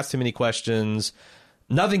 I'm not going to ask too many questions.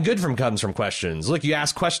 Nothing good comes from questions. Look, you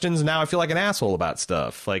ask questions, and now I feel like an asshole about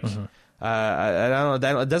stuff. Like, I don't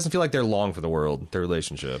know. It doesn't feel like they're long for the world, their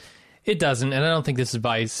relationship. It doesn't, and I don't think this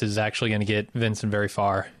advice is actually going to get Vincent very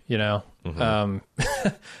far, you know?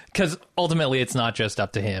 Because ultimately it's not just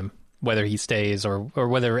up to him whether he stays or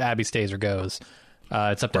whether Abby stays or goes.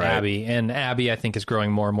 It's up to Abby, and Abby, I think, is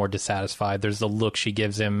growing more and more dissatisfied. There's the look she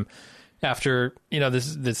gives him after, you know,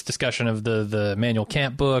 this discussion of the Immanuel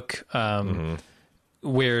Kant book,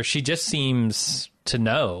 where she just seems to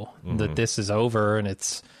know that this is over, and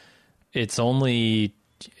it's only,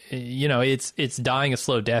 you know, it's dying a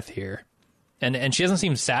slow death here. And she doesn't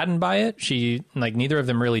seem saddened by it. She, like, neither of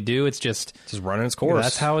them really do. It's just running its course.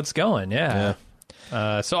 That's how it's going. Yeah.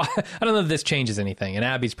 So I don't know if this changes anything, and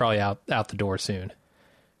Abby's probably out the door soon.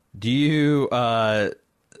 Do you,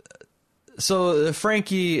 so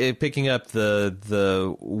Frankie picking up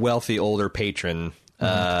the wealthy older patron,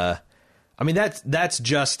 I mean, that's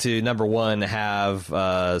just to, number one, have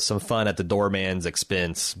some fun at the doorman's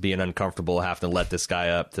expense, being uncomfortable, having to let this guy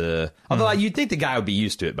up to... Although you'd think the guy would be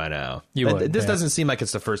used to it by now. This doesn't seem like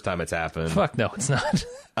it's the first time it's happened. Fuck no, it's not.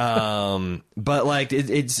 But like,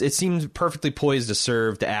 it seems perfectly poised to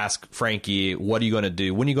serve to ask Frankie, what are you going to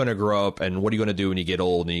do? When are you going to grow up? And what are you going to do when you get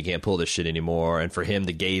old and you can't pull this shit anymore? And for him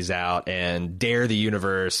to gaze out and dare the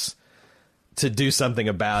universe to do something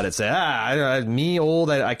about it. Say, me old,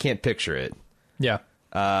 I can't picture it. Yeah.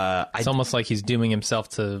 It's almost like he's dooming himself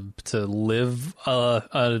to live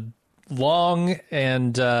a long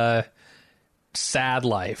and sad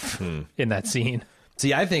life in that scene.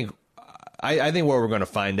 See, I think what we're going to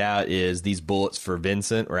find out is these bullets for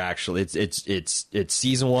Vincent are actually it's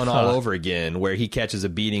season 1 all over again, where he catches a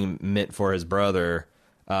beating meant for his brother.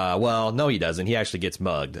 Well, no, he doesn't. He actually gets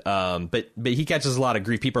mugged. But he catches a lot of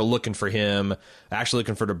grief. People are looking for him, actually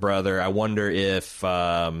looking for the brother. I wonder if,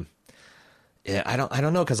 yeah, I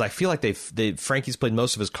don't know, because I feel like Frankie's played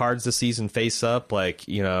most of his cards this season face up. Like,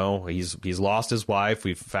 you know, he's lost his wife.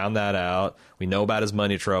 We've found that out. We know about his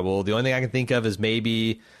money trouble. The only thing I can think of is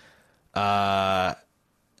maybe,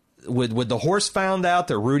 would the horse found out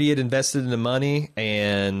that Rudy had invested in the money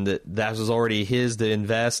and that was already his to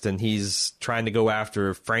invest, and he's trying to go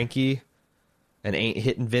after Frankie and ain't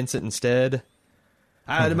hitting Vincent instead?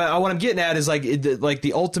 What I'm getting at is like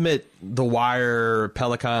the ultimate The Wire,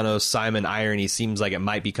 Pelicano, Simon irony seems like it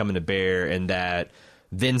might be coming to bear, and that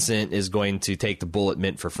Vincent is going to take the bullet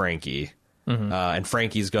meant for Frankie. And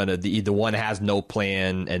Frankie's gonna the one that has no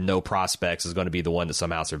plan and no prospects is going to be the one that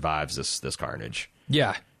somehow survives this carnage.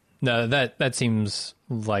 Yeah. No, that seems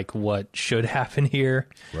like what should happen here.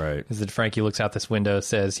 Right. Is that Frankie looks out this window,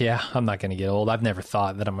 says, yeah, I'm not going to get old. I've never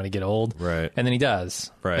thought that I'm going to get old. Right. And then he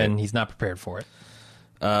does. Right. And he's not prepared for it.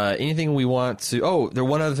 Anything we want to... Oh,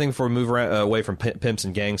 one other thing before we move away from pimps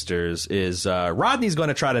and gangsters is Rodney's going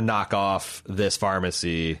to try to knock off this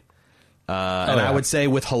pharmacy. I would say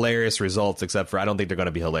with hilarious results, except for I don't think they're going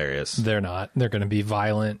to be hilarious. They're not. They're going to be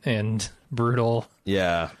violent and brutal.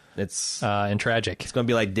 Yeah. It's and tragic. It's going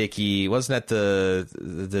to be like Dickie. Wasn't that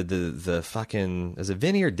the fucking... Is it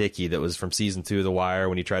Vinny or Dickie that was from season 2 of The Wire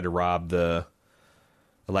when he tried to rob the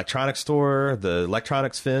electronics store, the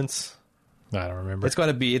electronics fence? I don't remember. It's going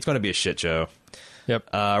to be a shit show. Yep.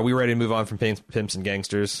 Are we ready to move on from pimps and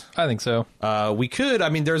gangsters? I think so. We could. I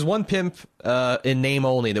mean, there's one pimp in name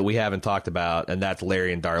only that we haven't talked about, and that's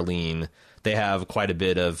Larry and Darlene. They have quite a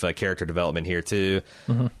bit of character development here, too.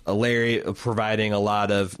 Larry providing a lot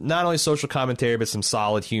of not only social commentary, but some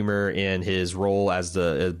solid humor in his role as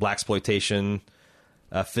the blaxploitation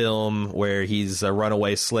film where he's a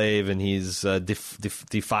runaway slave and he's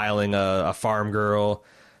defiling a farm girl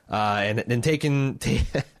and taking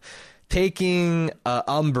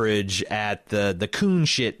umbrage at the coon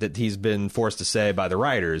shit that he's been forced to say by the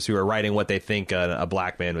writers who are writing what they think a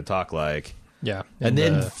black man would talk like. Yeah. And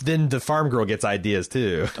then the farm girl gets ideas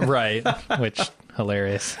too. Right. Which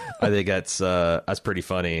hilarious. I think that's pretty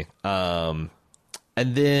funny. And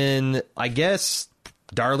then I guess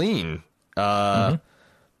Darlene,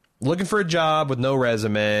 looking for a job with no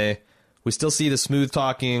resume. We still see the smooth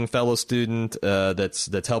talking fellow student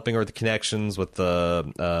that's helping her with the connections with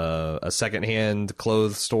a secondhand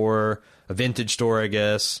clothes store, a vintage store, I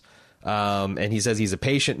guess. And he says he's a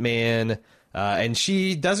patient man. And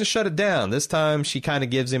she doesn't shut it down. This time she kind of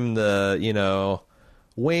gives him the,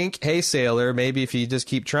 wink, hey, sailor, maybe if you just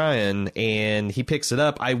keep trying. And he picks it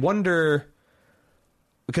up. I wonder,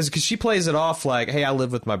 because she plays it off like, hey, I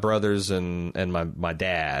live with my brothers and my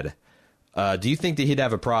dad. Do you think that he'd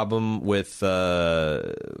have a problem with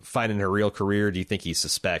finding her real career? Do you think he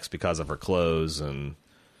suspects because of her clothes and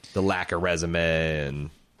the lack of resume? And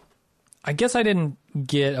I guess I didn't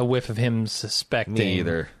get a whiff of him suspecting. Me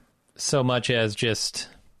either. So much as just,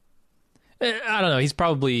 I don't know, he's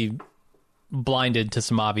probably blinded to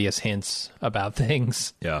some obvious hints about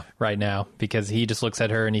things right now because he just looks at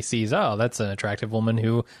her and he sees, oh, that's an attractive woman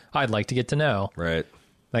who I'd like to get to know. Right.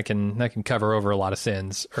 That can cover over a lot of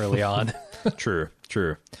sins early on. True.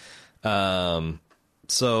 So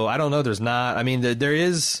I don't know. There's not. I mean, there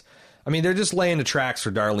is. I mean, they're just laying the tracks for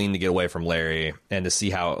Darlene to get away from Larry and to see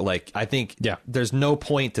how. Like, I think there's no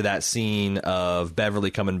point to that scene of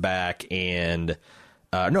Beverly coming back and.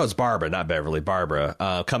 No, it's Barbara, not Beverly.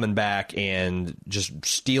 Barbara coming back and just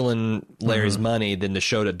stealing Larry's money. Then to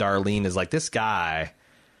show that Darlene is like, this guy.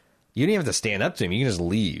 You don't even have to stand up to him. You can just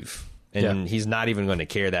leave. And he's not even going to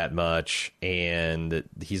care that much, and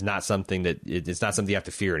he's not something that it's not something you have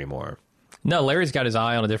to fear anymore. No, Larry's got his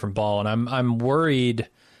eye on a different ball, and I'm worried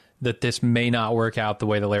that this may not work out the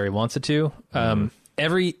way that Larry wants it to.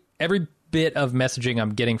 Every bit of messaging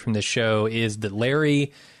I'm getting from this show is that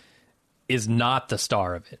Larry is not the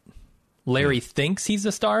star of it. Larry thinks he's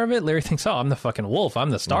the star of it. Larry thinks, oh, I'm the fucking wolf. I'm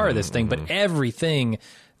the star of this thing. But everything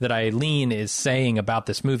that Eileen is saying about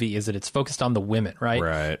this movie is that it's focused on the women, right?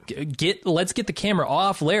 Right. Let's get the camera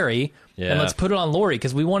off Larry and let's put it on Lori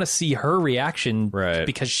because we want to see her reaction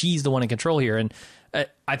because she's the one in control here. And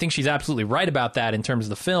I think she's absolutely right about that in terms of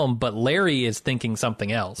the film, but Larry is thinking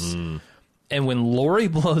something else. And when Lori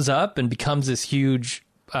blows up and becomes this huge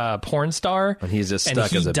porn star, and he's just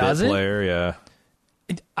stuck as a bit player,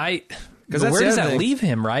 where does that leave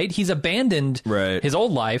him, right? He's abandoned his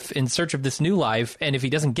old life in search of this new life, and if he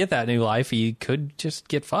doesn't get that new life, he could just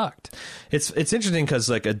get fucked. It's interesting because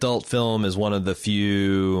like adult film is one of the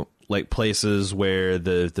few like places where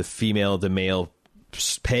the female to male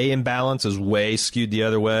pay imbalance is way skewed the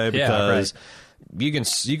other way because you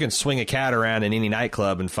can swing a cat around in any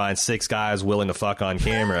nightclub and find 6 guys willing to fuck on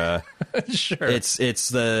camera. Sure,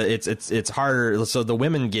 it's harder. So the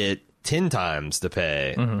women get 10 times the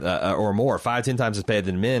pay or more, 5-10 times the pay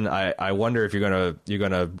than men. I wonder if you're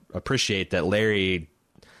gonna appreciate that Larry.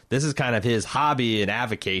 This is kind of his hobby and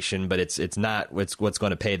avocation, but it's not what's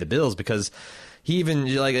going to pay the bills because he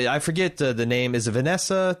even like I forget the name. Is it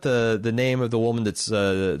Vanessa the name of the woman that's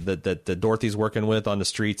that Dorothy's working with on the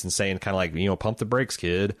streets and saying kind of like, you know, pump the brakes,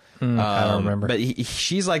 kid. I don't remember. But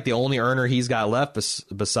she's like the only earner he's got left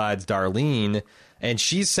besides Darlene. And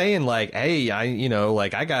she's saying like, hey, I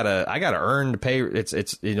gotta earn to pay.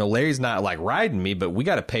 It's you know, Larry's not like riding me, but we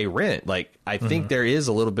got to pay rent. Like, I think there is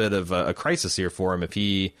a little bit of a crisis here for him if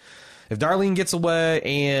Darlene gets away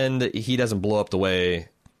and he doesn't blow up the way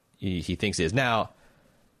he thinks he is. Now,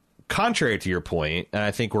 contrary to your point, and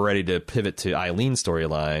I think we're ready to pivot to Eileen's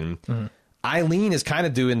storyline. Eileen is kind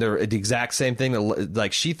of doing the exact same thing.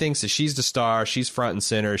 Like, she thinks that she's the star, she's front and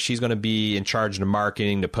center, she's going to be in charge of the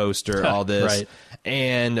marketing, the poster, all this. Right.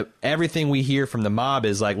 And everything we hear from the mob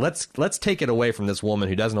is like, let's take it away from this woman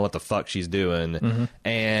who doesn't know what the fuck she's doing.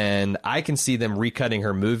 And I can see them recutting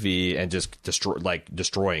her movie and just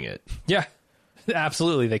destroying it. Yeah,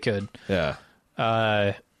 absolutely, they could. Yeah.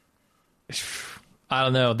 I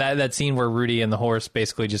don't know, that scene where Rudy and the horse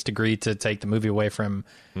basically just agreed to take the movie away from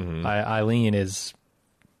Eileen is,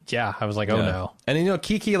 yeah, I was like, oh no. And you know,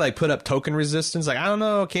 Kiki like put up token resistance, like, I don't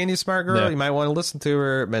know, Candy's a smart girl, you might want to listen to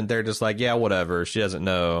her. And they're just like, yeah, whatever. She doesn't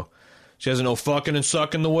know fucking and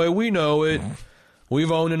sucking the way we know it.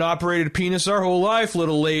 We've owned and operated a penis our whole life,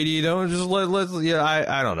 little lady. Don't just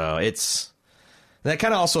I don't know. That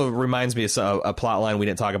kind of also reminds me of a plot line we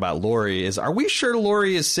didn't talk about. Lori is, are we sure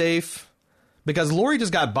Lori is safe? Because Lori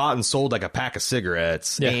just got bought and sold like a pack of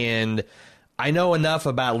cigarettes. Yeah. And I know enough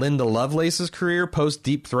about Linda Lovelace's career post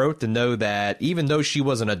Deep Throat to know that even though she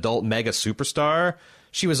was an adult mega superstar,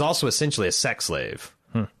 she was also essentially a sex slave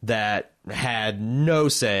that had no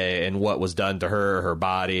say in what was done to her, her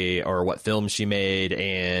body, or what films she made.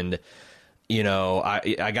 And, you know,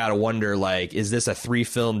 I got to wonder, like, is this a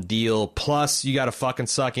 3-film deal? Plus, you got to fucking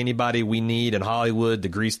suck anybody we need in Hollywood to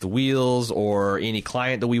grease the wheels, or any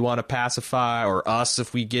client that we want to pacify, or us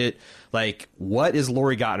if we get, like, what is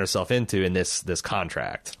Lori gotten herself into in this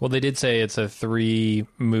contract? Well, they did say it's a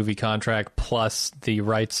 3-movie contract plus the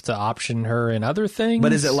rights to option her and other things.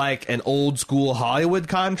 But is it like an old school Hollywood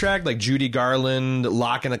contract, like Judy Garland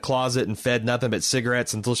lock in a closet and fed nothing but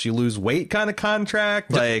cigarettes until she lose weight kind of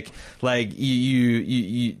contract? Like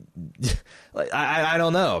you I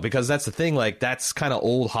don't know, because that's the thing, like, that's kind of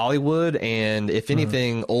old Hollywood, and if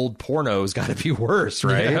anything, old porno's got to be worse,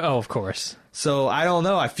 right? Yeah, oh, of course. So I don't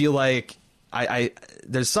know. I feel like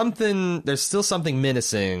there's still something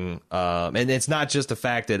menacing, and it's not just the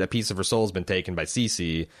fact that a piece of her soul's been taken by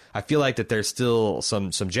Cece. I feel like that there's still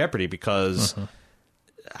some jeopardy because,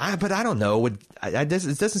 but I don't know. It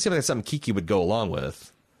doesn't seem like something Kiki would go along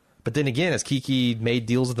with. But then again, has Kiki made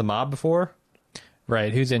deals with the mob before?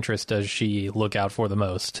 Right. Whose interest does she look out for the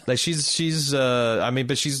most? Like, she's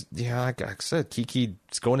but she's, yeah, like I said,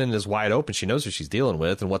 Kiki's going in as wide open. She knows who she's dealing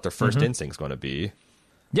with and what their first instinct's going to be.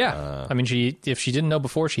 Yeah. I mean, if she didn't know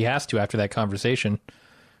before, she has to after that conversation.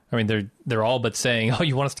 I mean, they're all but saying, oh,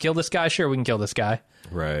 you want us to kill this guy? Sure, we can kill this guy.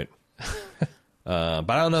 Right. But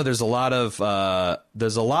I don't know. There's a lot of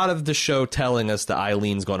the show telling us that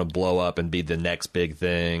Eileen's going to blow up and be the next big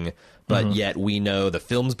thing. But yet we know the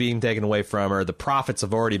film's being taken away from her. The profits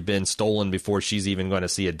have already been stolen before she's even going to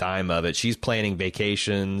see a dime of it. She's planning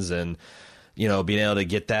vacations and, you know, being able to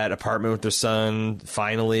get that apartment with her son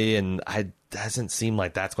finally. And it doesn't seem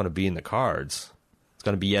like that's going to be in the cards. It's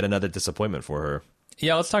going to be yet another disappointment for her.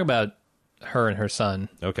 Yeah, let's talk about her and her son.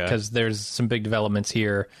 Okay. Because there's some big developments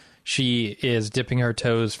here. She is dipping her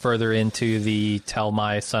toes further into the tell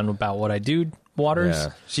my son about what I do waters.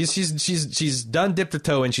 Yeah. She's done dipped her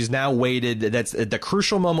toe and she's now waded. That's the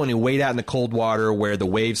crucial moment when you wade out in the cold water where the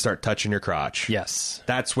waves start touching your crotch. Yes.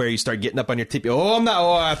 That's where you start getting up on your tippy.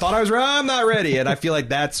 I thought I was right. I'm not ready. And I feel like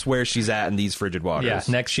that's where she's at in these frigid waters. Yeah.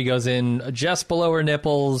 Next she goes in just below her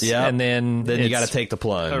nipples. Yeah. And then you got to take the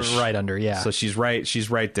plunge. Right under. Yeah. So she's right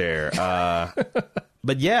there.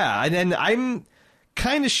 But yeah. And then I'm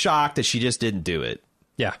kind of shocked that she just didn't do it.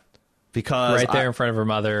 Yeah. Because right there in front of her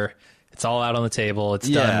mother. It's all out on the table. It's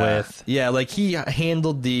done with. Yeah, like he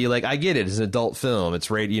handled I get it. It's an adult film.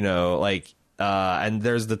 It's right, you know, like, and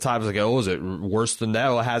there's the times like, oh, is it worse than that?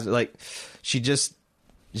 Well, has like, she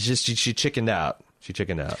chickened out. She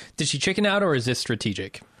chickened out. Did she chicken out, or is this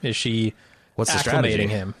strategic? Is she What's the strategy?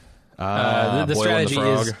 Him? The strategy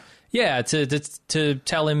is, yeah, to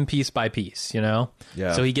tell him piece by piece, you know?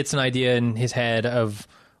 Yeah. So he gets an idea in his head of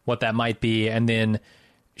what that might be, and then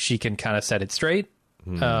she can kind of set it straight.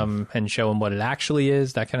 And show him what it actually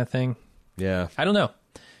is, that kind of thing. Yeah. I don't know.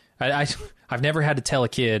 I've never had to tell a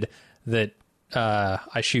kid that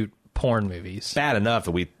I shoot porn movies. Bad enough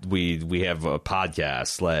that we have a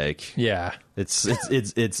podcast. Like, Yeah.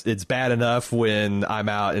 it's bad enough when I'm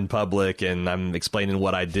out in public and I'm explaining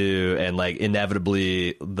what I do, and like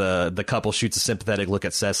inevitably the couple shoots a sympathetic look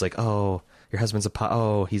at Seth, like, oh, your husband's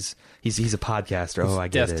he's a podcaster. Oh, I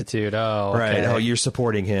get Destitute. it. Oh, okay. Right. Oh, you're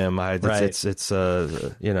supporting him. Right. It's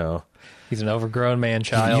you know. He's an overgrown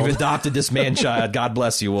man-child. You've adopted this man-child. God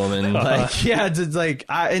bless you, woman. Like, yeah, it's like,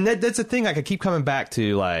 and that's the thing. Like, I keep coming back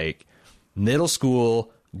to, like, middle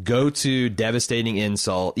school, go-to devastating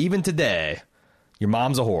insult. Even today, your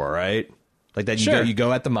mom's a whore, right? Like that. You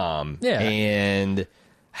go at the mom, yeah, and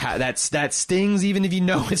that stings even if you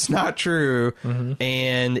know it's not true. Mm-hmm.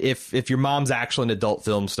 And if your mom's actually an adult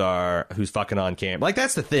film star who's fucking on camera, like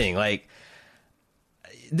that's the thing, like.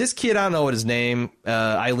 This kid, I don't know what his name,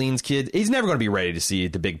 Eileen's kid, he's never going to be ready to see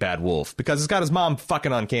The Big Bad Wolf because it's got his mom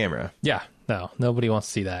fucking on camera. Yeah, no, nobody wants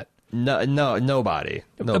to see that. No, nobody.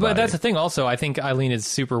 But that's the thing also, I think Eileen is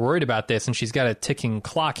super worried about this, and she's got a ticking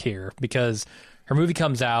clock here because her movie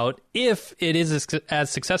comes out, if it is as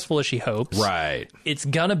successful as she hopes, right, it's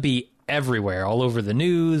going to be everywhere, all over the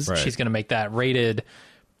news. Right. She's going to make that rated...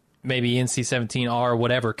 maybe NC-17R,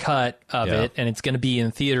 whatever cut of it, and it's going to be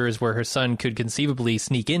in theaters where her son could conceivably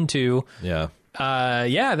sneak into. Yeah.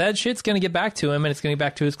 That shit's going to get back to him, and it's going to get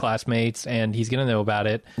back to his classmates, and he's going to know about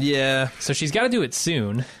it. Yeah. So she's got to do it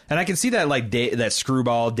soon. And I can see that, like, that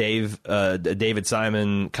screwball David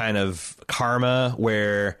Simon kind of karma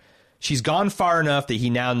where... She's gone far enough that he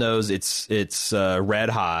now knows it's red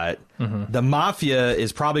hot. Mm-hmm. The Mafia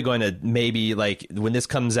is probably going to maybe, like, when this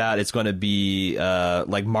comes out, it's going to be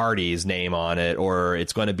like Marty's name on it, or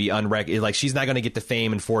it's going to be like she's not going to get the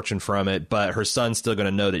fame and fortune from it, but her son's still going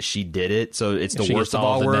to know that she did it. So it's the worst of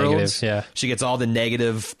all worlds. Yeah. She gets all the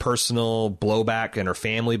negative personal blowback in her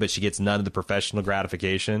family, but she gets none of the professional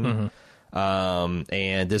gratification. Mm-hmm.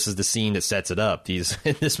 And this is the scene that sets it up. In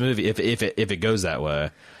this movie, if it goes that way.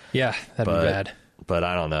 Yeah, that'd be bad. But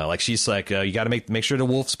I don't know. Like, she's like, you got to make sure the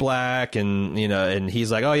wolf's black, and you know, and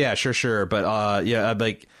he's like, oh yeah, sure. But yeah,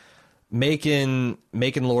 like making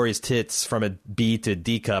Laurie's tits from a B to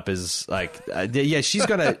D cup is like, yeah, she's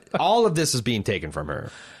gonna. All of this is being taken from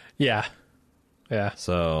her. Yeah.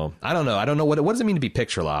 So I don't know. I don't know what does it mean to be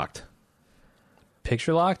picture locked.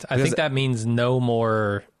 Picture locked? I think that means no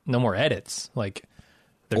more edits. Like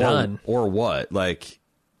they're done. Or what? Like.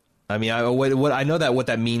 I mean, I know what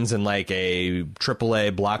that means in like a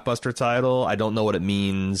AAA blockbuster title. I don't know what it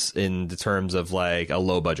means in the terms of like a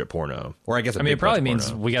low budget porno, or I guess it probably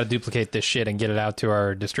means we got to duplicate this shit and get it out to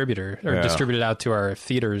our distributor, or distribute it out to our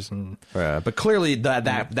theaters. And but clearly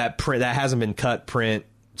that print that hasn't been cut, print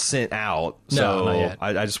sent out. So not yet.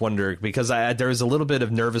 I just wonder because there was a little bit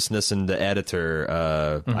of nervousness in the editor.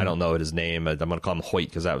 I don't know his name. I'm going to call him Hoyt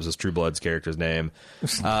because that was his True Blood's character's name.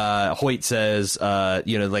 Hoyt says,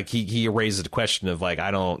 like he raises the question of like, I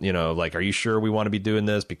don't, like, are you sure we want to be doing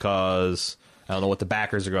this? Because I don't know what the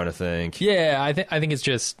backers are going to think. Yeah, I think it's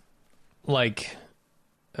just like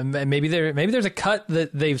maybe there's a cut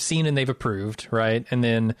that they've seen and they've approved, right? And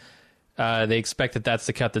then they expect that that's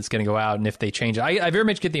the cut that's going to go out, and if they change it, I very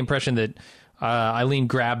much get the impression that Eileen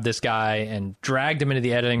grabbed this guy and dragged him into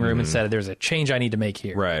the editing room and said, "There's a change I need to make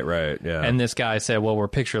here." Right, yeah. And this guy said, "Well, we're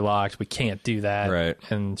picture locked. We can't do that." Right.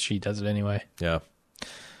 And she does it anyway. Yeah.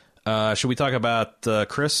 Should we talk about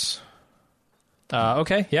Chris?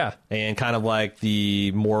 Okay, yeah. And kind of like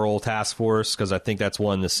the moral task force, because I think that's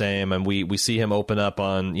one the same. And we see him open up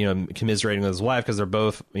on, commiserating with his wife, because they're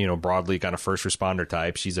both, broadly kind of first responder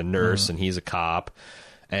type. She's a nurse and he's a cop.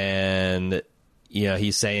 And,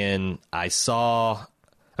 he's saying, first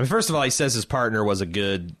of all, he says his partner was a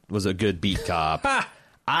good beat cop.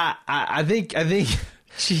 I think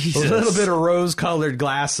Jesus. A little bit of rose-colored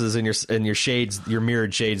glasses in your shades, your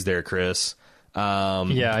mirrored shades there, Chris.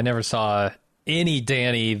 Yeah, I never saw any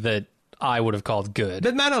Danny that I would have called good.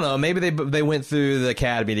 But I don't know. Maybe they went through the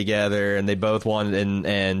academy together and they both wanted,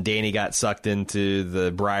 and Danny got sucked into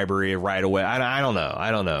the bribery right away. I don't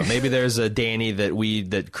know. Maybe there's a Danny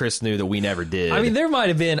that Chris knew that we never did. I mean, there might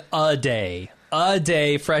have been a day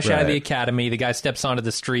fresh out of the academy. The guy steps onto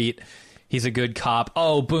the street. He's a good cop.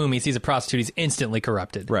 Oh, boom. He sees a prostitute. He's instantly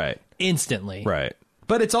corrupted. Right. Instantly. Right.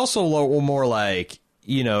 But it's also more like,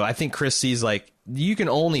 I think Chris sees like, you can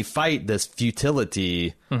only fight this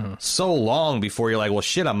futility so long before you're like, well,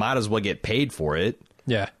 shit, I might as well get paid for it.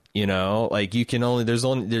 Yeah. Like you can only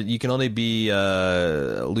be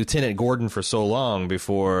Lieutenant Gordon for so long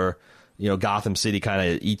before, Gotham City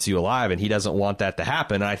kind of eats you alive, and he doesn't want that to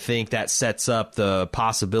happen. And I think that sets up the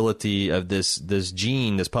possibility of this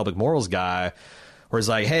Gene, this public morals guy, where it's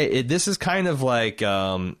like, hey, this is kind of like,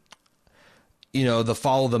 the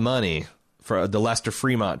follow the money for the Lester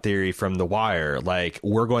Fremont theory from The Wire. Like,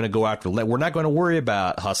 we're going to go after, we're not going to worry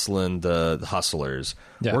about hustling the hustlers.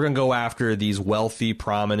 Yeah. We're going to go after these wealthy,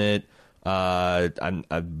 prominent, I'm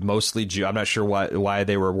mostly Jew. I'm not sure why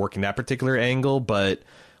they were working that particular angle, but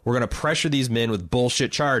we're going to pressure these men with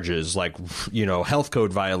bullshit charges like, health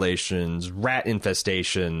code violations, rat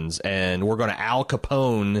infestations, and we're going to Al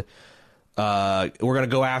Capone. We're going to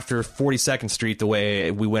go after 42nd Street the way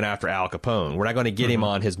we went after Al Capone. We're not going to get him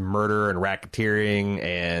on his murder and racketeering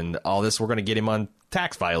and all this. We're going to get him on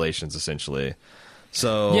tax violations, essentially.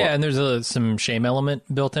 So yeah, and there's some shame element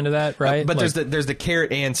built into that, right? But there's the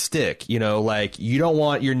carrot and stick. Like, you don't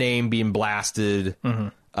want your name being blasted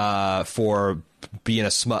for being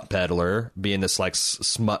a smut peddler, being this like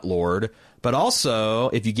smut lord. But also,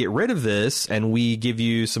 if you get rid of this and we give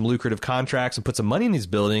you some lucrative contracts and put some money in these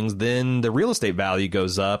buildings, then the real estate value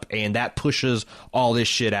goes up, and that pushes all this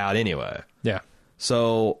shit out anyway. Yeah.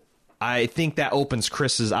 So I think that opens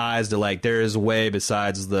Chris's eyes to, like, there is a way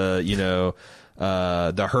besides the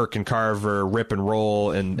Herc and Carver rip and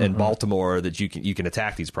roll in Baltimore that you can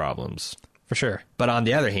attack these problems. For sure. But on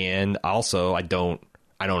the other hand, also, I don't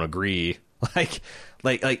agree.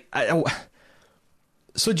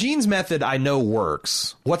 So Gene's method, I know,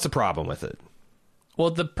 works. What's the problem with it? Well,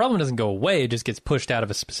 the problem doesn't go away. It just gets pushed out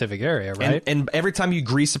of a specific area, right? And every time you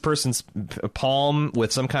grease a person's palm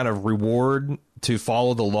with some kind of reward to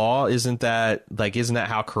follow the law, isn't that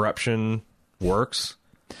how corruption works?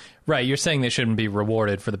 Right. You're saying they shouldn't be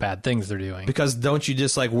rewarded for the bad things they're doing. Because don't you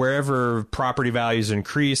just, like, wherever property values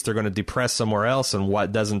increase, they're going to depress somewhere else, and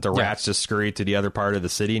what doesn't the rats just scurry to the other part of the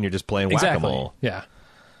city and you're just playing whack-a-mole? Yeah.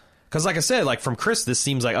 Because, like I said, like, from Chris, this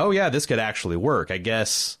seems like, oh, yeah, this could actually work, I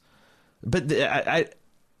guess. But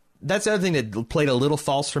that's the other thing that played a little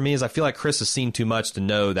false for me is I feel like Chris has seen too much to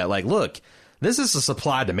know that, like, look, this is a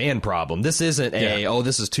supply-demand problem. This isn't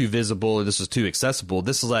this is too visible or this is too accessible.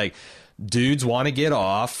 This is like, dudes want to get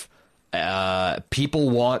off. People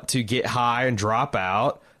want to get high and drop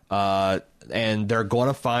out. And they're going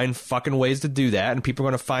to find fucking ways to do that, and people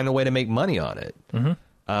are going to find a way to make money on it. Mm-hmm.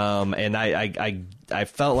 And I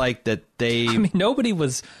felt like that they... I mean, nobody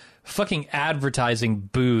was fucking advertising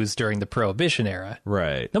booze during the Prohibition era.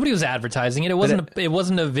 Right. Nobody was advertising it. It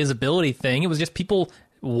wasn't a visibility thing. It was just people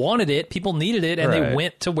wanted it, people needed it, and they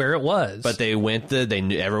went to where it was. But they went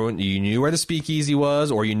you knew where the speakeasy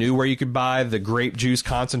was, or you knew where you could buy the grape juice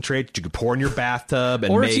concentrate that you could pour in your bathtub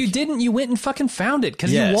and if you didn't, you went and fucking found it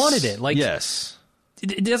because you wanted it. Like, yes.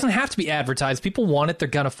 It doesn't have to be advertised. People want it, they're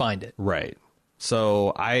gonna find it. Right.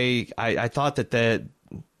 So I thought that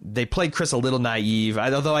they played Chris a little naive,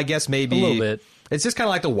 although I guess maybe a little bit. It's just kind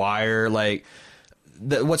of like The Wire. Like,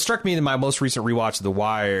 what struck me in my most recent rewatch of The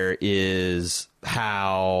Wire is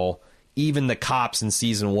how even the cops in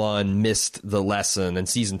season 1 missed the lesson, and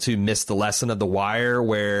season 2 missed the lesson of The Wire,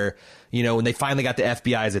 where, when they finally got the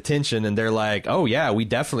FBI's attention and they're like, oh yeah, we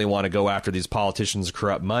definitely want to go after these politicians who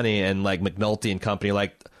corrupt money, and like McNulty and company,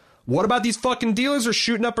 like, what about these fucking dealers are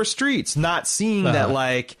shooting up our streets? Not seeing that,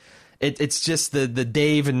 like, it's just the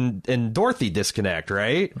Dave and Dorothy disconnect,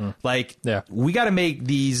 right? Like, we got to make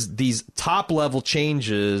these top level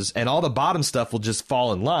changes, and all the bottom stuff will just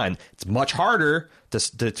fall in line. It's much harder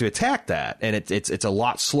to attack that, and it's a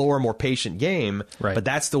lot slower, more patient game. Right. But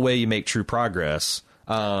that's the way you make true progress.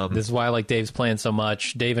 This is why I like Dave's plan so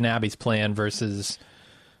much. Dave and Abby's plan versus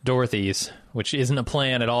Dorothy's, which isn't a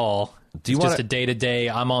plan at all. It's just a day-to-day,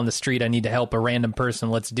 I'm on the street, I need to help a random person,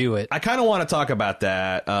 let's do it. I kind of want to talk about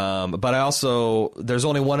that, but I also, there's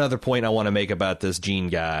only one other point I want to make about this Gene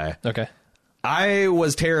guy. Okay. I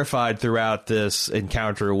was terrified throughout this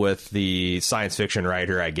encounter with the science fiction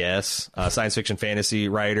writer, I guess, science fiction fantasy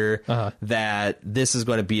writer, that this is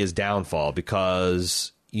going to be his downfall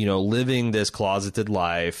because, living this closeted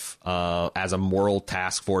life as a moral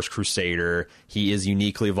task force crusader, he is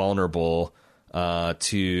uniquely vulnerable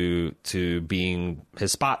to being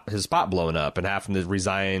his spot blown up and having to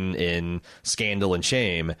resign in scandal and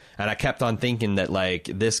shame. And I kept on thinking that, like,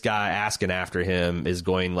 this guy asking after him is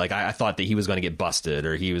going, like, I thought that he was going to get busted,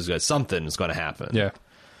 or something's going to happen. Yeah.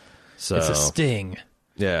 So it's a sting.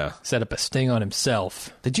 Yeah. Set up a sting on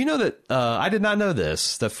himself. Did you know that? I did not know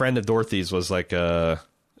this. The friend of Dorothy's was like a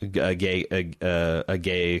gay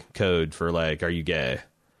code for, like, are you gay?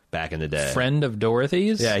 Back in the day. Friend of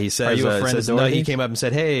Dorothy's? Yeah, he says. Are you a friend of Dorothy's? No, he came up and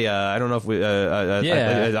said, hey, I don't know if we...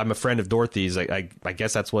 I'm a friend of Dorothy's. I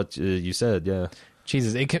guess that's what you said, yeah.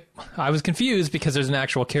 Jesus, I was confused because there's an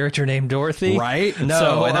actual character named Dorothy. Right? No,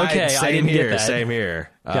 so, and okay, I didn't get that. Same here.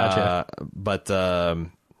 Gotcha. But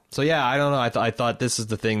So yeah, I don't know. I thought this is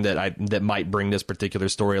the thing that might bring this particular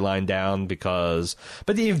storyline down because,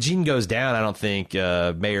 but if Gene goes down, I don't think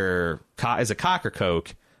Mayor is it Cock or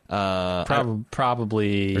Coke?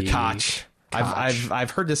 Probably or Koch.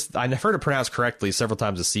 I've heard this. I've heard it pronounced correctly several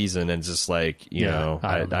times a season, and just like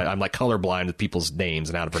I'm like colorblind with people's names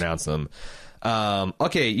and how to pronounce them.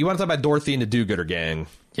 Okay, you want to talk about Dorothy and the Do-Gooder Gang?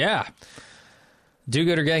 Yeah,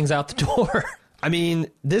 Do-Gooder Gang's out the door. I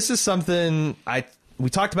mean, this is something we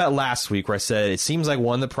talked about last week, where I said it seems like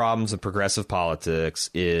one of the problems of progressive politics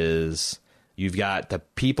is you've got the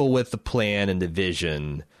people with the plan and the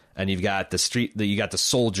vision, and you've got the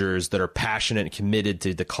soldiers that are passionate and committed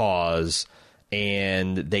to the cause,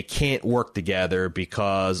 and they can't work together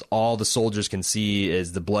because all the soldiers can see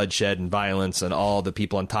is the bloodshed and violence, and all the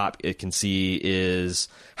people on top it can see is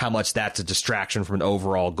how much that's a distraction from an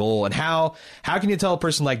overall goal. And how can you tell a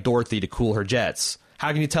person like Dorothy to cool her jets?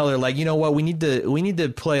 How can you tell her, like, you know what, we need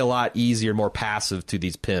to play a lot easier, more passive to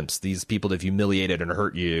these pimps, these people that have humiliated and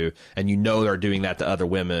hurt you, and you know they're doing that to other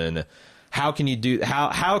women. How can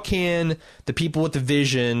the people with the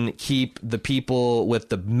vision keep the people with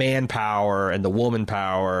the manpower and the woman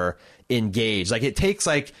power engaged? Like, it takes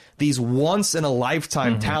like these once in a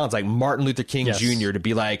lifetime talents like Martin Luther King Jr. to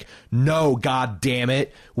be like, no, God damn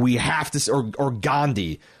it, we have to, or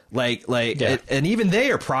Gandhi. And even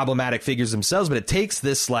they are problematic figures themselves, but it takes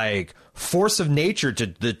this like force of nature to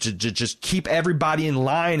just keep everybody in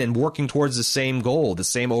line and working towards the same goal, the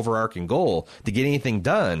same overarching goal to get anything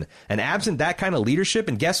done. And absent that kind of leadership,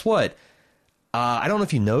 and guess what? I don't know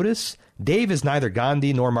if you notice, Dave is neither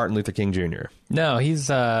Gandhi nor Martin Luther King Jr. No, he's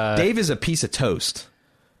Dave is a piece of toast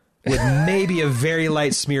with maybe a very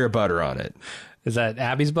light smear of butter on it. Is that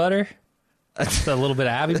Abby's butter? A little bit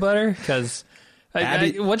of Abby butter? Because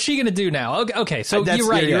what's she gonna do now? Okay, so you're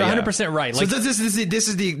right. You're 100% right. Like, so this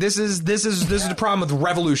is the problem with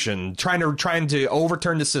revolution, trying to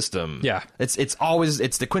overturn the system. Yeah, it's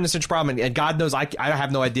the quintessential problem, and God knows I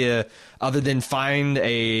have no idea other than find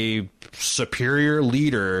a superior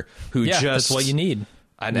leader who that's what you need.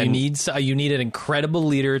 You need an incredible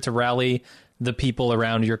leader to rally the people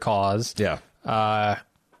around your cause. Yeah,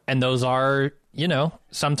 and those are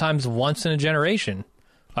sometimes once in a generation.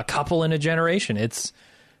 A couple in a generation. It's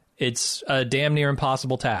a damn near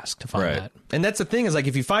impossible task to find that. And that's the thing, is like,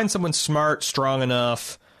 if you find someone smart, strong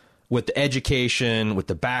enough, with the education, with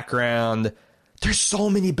the background, there's so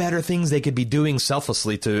many better things they could be doing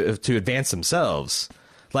selflessly to advance themselves.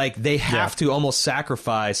 Like, they have to almost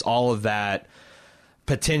sacrifice all of that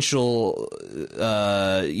potential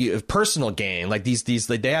personal gain. Like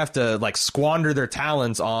they have to like squander their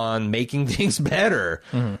talents on making things better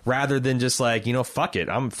rather than just like, fuck it,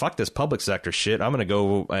 fuck this public sector shit, I'm gonna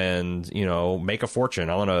go and make a fortune,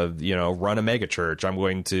 I'm gonna run a mega church, I'm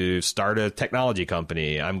going to start a technology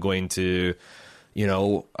company, I'm going to I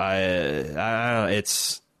don't know,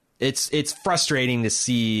 it's frustrating to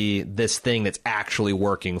see this thing that's actually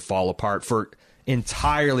working fall apart for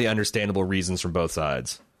entirely understandable reasons from both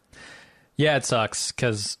sides. Yeah, it sucks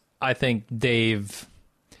because I think Dave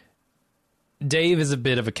is a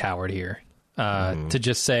bit of a coward here. To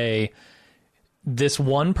just say, this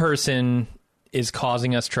one person is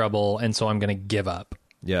causing us trouble, and so I'm going to give up.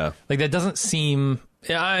 Yeah. Like, that doesn't seem...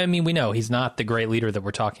 I mean, we know he's not the great leader that we're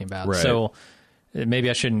talking about. Right. So maybe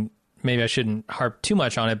I shouldn't harp too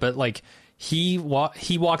much on it, but like, he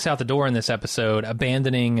walks out the door in this episode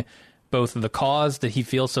abandoning both the cause that he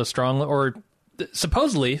feels so strongly, or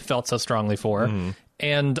supposedly felt so strongly for,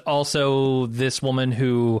 and also this woman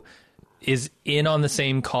who is in on the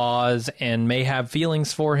same cause and may have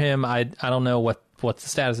feelings for him. I don't know what the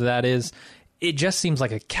status of that is. It just seems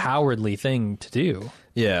like a cowardly thing to do.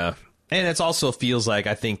 Yeah. And it also feels like,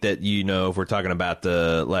 I think that, if we're talking about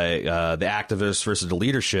the activists versus the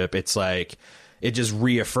leadership, it's like, it just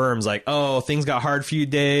reaffirms like, oh, things got hard for you,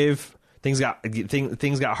 Dave. Things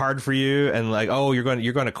got hard for you, and like, oh, you're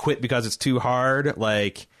going to quit because it's too hard.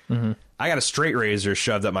 Like, I got a straight razor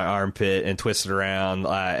shoved up my armpit and twisted around,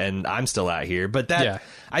 and I'm still out here. But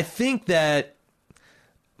I think that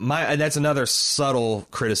that's another subtle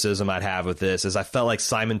criticism I'd have with this, is I felt like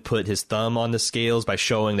Simon put his thumb on the scales by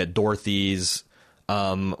showing that Dorothy's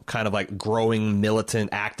kind of like growing militant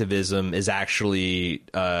activism is actually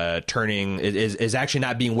is actually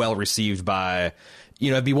not being well received by.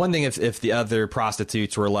 It'd be one thing if the other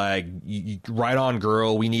prostitutes were like, right on,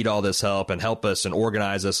 girl, we need all this help and help us and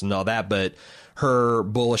organize us and all that. But her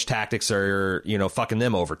bullish tactics are, fucking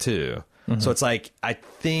them over too. So it's like, I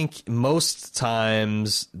think most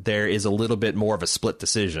times there is a little bit more of a split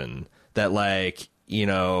decision that, like,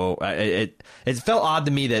 it felt odd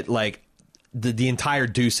to me that, like, the entire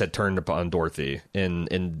Deuce had turned upon Dorothy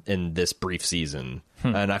in this brief season.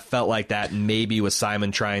 And I felt like that maybe was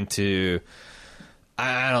Simon trying to,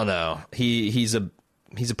 I don't know. He's a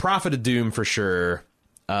prophet of doom for sure.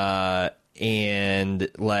 And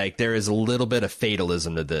like there is a little bit of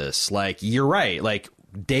fatalism to this. Like you're right. Like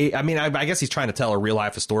Dave, I mean, I guess he's trying to tell a real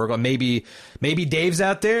life historical. Maybe Dave's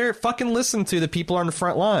out there. Fucking listen to the people on the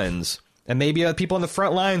front lines, and maybe people on the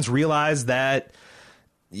front lines realize that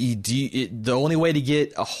the only way to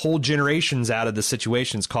get a whole generations out of the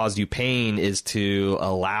situations caused you pain is to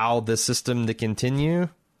allow the system to continue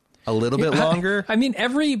a little bit longer. I mean,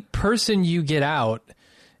 every person you get out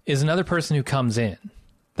is another person who comes in.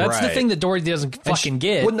 That's the thing that Dorothy doesn't fucking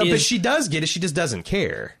get. Well, no, but she does get it. She just doesn't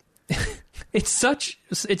care. It's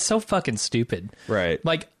so fucking stupid. Right.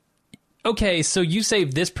 Like, okay, so you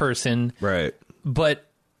saved this person. Right. But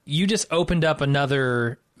you just opened up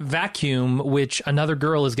another vacuum which another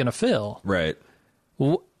girl is going to fill. Right.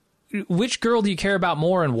 Which girl do you care about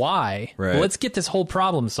more and why? Right. Well, let's get this whole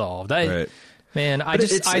problem solved. Right. Man, I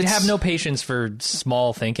have no patience for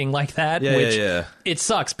small thinking like that. Yeah. It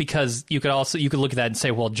sucks because you could look at that and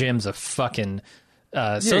say, well, Jim's a fucking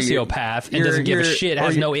sociopath and doesn't give a shit,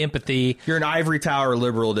 has no empathy. You're an ivory tower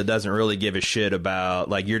liberal that doesn't really give a shit about,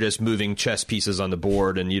 like, you're just moving chess pieces on the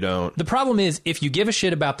board and you don't. The problem is if you give a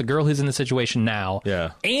shit about the girl who's in the situation now,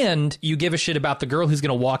 and you give a shit about the girl who's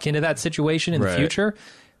going to walk into that situation in the future,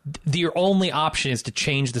 your only option is to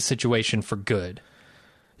change the situation for good.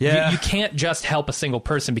 Yeah. You can't just help a single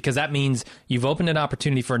person because that means you've opened an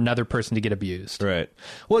opportunity for another person to get abused. Right.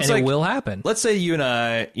 Well, it's it will happen. Let's say you and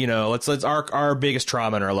I, let's our biggest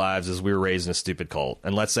trauma in our lives is we were raised in a stupid cult.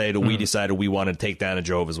 And let's say that we decided we wanted to take down the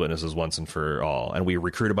Jehovah's Witnesses once and for all. And we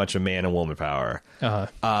recruit a bunch of man and woman power.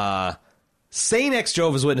 Sane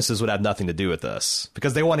ex-Jehovah's Witnesses would have nothing to do with us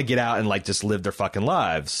because they want to get out and like just live their fucking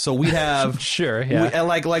lives. So we'd have sure, yeah. And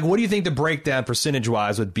like what do you think the breakdown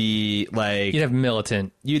percentage-wise would be? Like you'd have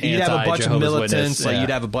militant. You'd have a bunch of militants. Witness, like you'd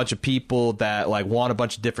have a bunch of people that like want a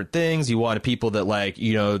bunch of different things. You want people that like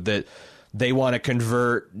that they want to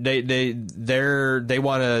convert. They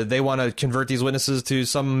want to convert these witnesses to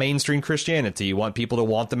some mainstream Christianity. You want people to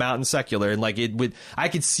want them out in secular, and like it would. I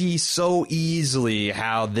could see so easily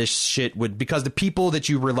how this shit would, because the people that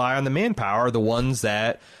you rely on the manpower are the ones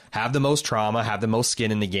that have the most trauma, have the most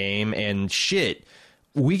skin in the game, and shit.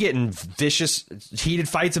 We get in vicious, heated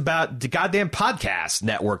fights about the goddamn podcast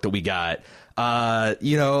network that we got. And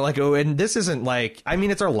this isn't like, I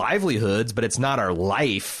mean, it's our livelihoods, but it's not our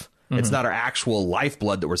life. It's not our actual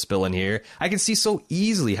lifeblood that we're spilling here. I can see so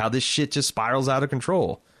easily how this shit just spirals out of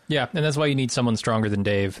control. Yeah, and that's why you need someone stronger than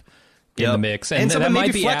Dave in the mix. And that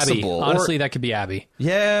might be flexible, Abby. Honestly, that could be Abby.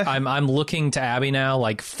 Yeah. I'm looking to Abby now.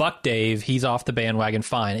 Like, fuck Dave. He's off the bandwagon.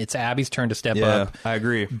 Fine. It's Abby's turn to step up. I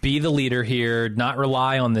agree. Be the leader here. Not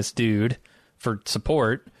rely on this dude for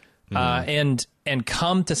support. And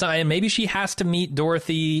come to some, and maybe she has to meet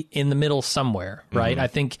Dorothy in the middle somewhere, right? I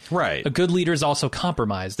think a good leader is also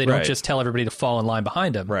compromised. They don't just tell everybody to fall in line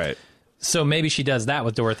behind him. Right. So maybe she does that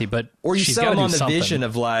with Dorothy, but or you she's sell them on the something. vision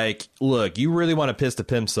of like, look, you really want to piss the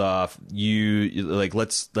pimps off. You like,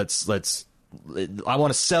 let's. I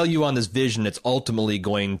want to sell you on this vision that's ultimately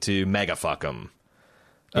going to mega fuck them.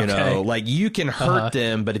 You know, like you can hurt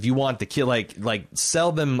them, but if you want to kill, like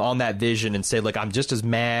sell them on that vision and say, like, I'm just as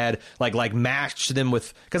mad, like match them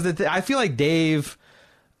with, because I feel like Dave,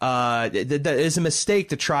 it's a mistake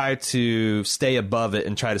to try to stay above it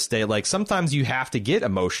and try to stay, like, sometimes you have to get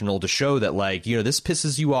emotional to show that, like, this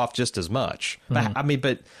pisses you off just as much. I mean,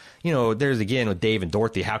 but there's again with Dave and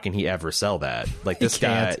Dorothy, how can he ever sell that? Like this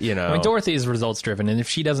guy, I mean, Dorothy is results driven, and if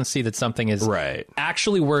she doesn't see that something is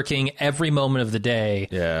actually working every moment of the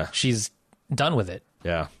day, she's done with it.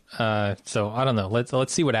 Yeah. So I don't know.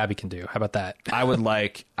 Let's see what Abby can do. How about that? I would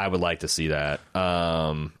like to see that.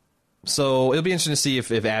 So it'll be interesting to see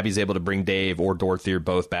if Abby's able to bring Dave or Dorothy or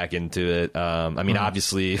both back into it. I mean,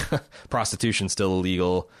 obviously, prostitution's still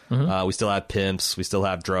illegal. We still have pimps. We still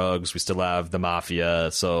have drugs. We still have the mafia.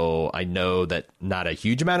 So I know that not a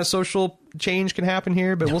huge amount of social change can happen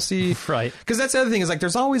here, but we'll see. Right. Because that's the other thing is, like,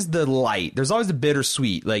 there's always the light. There's always the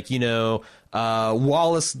bittersweet. Like,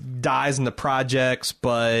 Wallace dies in the projects,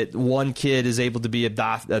 but one kid is able to be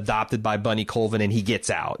adopted by Bunny Colvin and he gets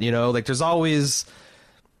out. Like, there's always...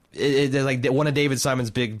 like one of David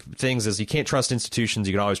Simon's big things is you can't trust institutions,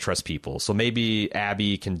 you can always trust people. So maybe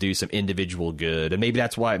Abby can do some individual good, and maybe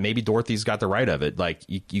that's why Dorothy's got the right of it. Like,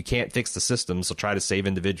 you can't fix the system, so try to save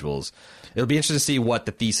individuals. It'll be interesting to see what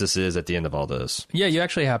the thesis is at the end of all this. Yeah, you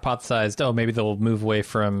actually hypothesized, maybe they'll move away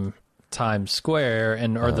from Times Square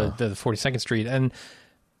or the 42nd Street. And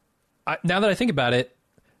now that I think about it,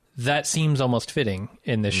 that seems almost fitting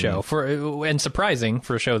in this show and surprising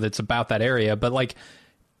for a show that's about that area. But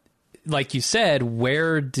like you said,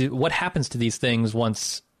 what happens to these things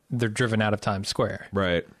once they're driven out of Times Square?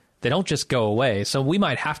 Right. They don't just go away. So we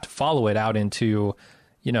might have to follow it out into,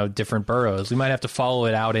 different boroughs. We might have to follow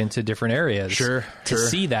it out into different areas to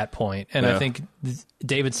see that point. And I think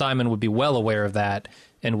David Simon would be well aware of that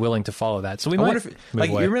and willing to follow that. So we might you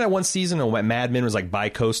remember that one season when Mad Men was like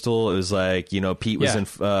bi-coastal? It was like, Pete was in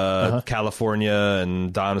California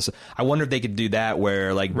and Don was, I wonder if they could do that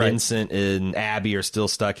where like Vincent and Abby are still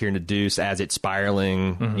stuck here in the Deuce as it's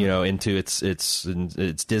spiraling, into its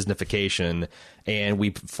Disneyfication. And we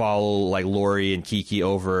follow like Lori and Kiki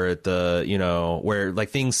over at the, where like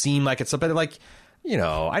things seem like it's something like,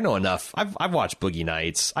 I know enough. I've watched Boogie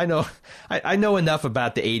Nights. I know enough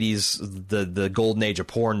about the 80s, the golden age of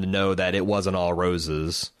porn to know that it wasn't all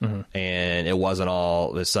roses and it wasn't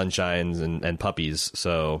all the sunshines and puppies.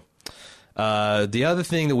 So the other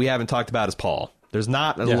thing that we haven't talked about is Paul. There's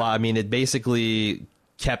not a lot. I mean, it basically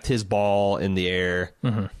kept his ball in the air.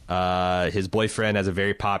 His boyfriend has a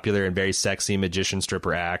very popular and very sexy magician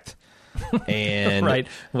stripper act. And right,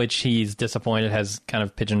 which he's disappointed has kind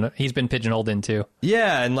of he's been pigeonholed into.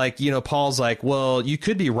 Yeah, and like Paul's like, well, you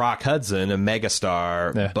could be Rock Hudson, a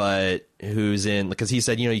megastar, but who's in, because he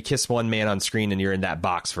said, you kiss one man on screen and you're in that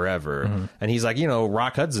box forever. And he's like,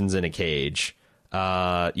 Rock Hudson's in a cage.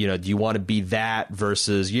 Do you want to be that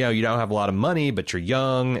versus you don't have a lot of money but you're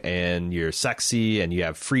young and you're sexy and you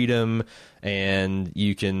have freedom and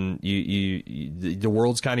you can the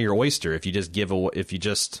world's kind of your oyster if you just give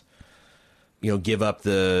up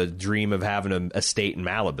the dream of having an estate in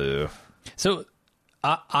Malibu. So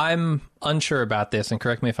I'm unsure about this, and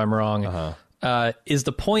correct me if I'm wrong. Is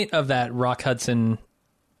the point of that Rock Hudson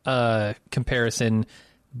comparison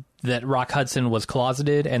that Rock Hudson was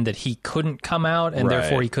closeted and that he couldn't come out and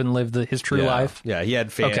therefore he couldn't live his true life? Yeah, he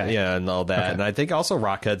had and all that. Okay. And I think also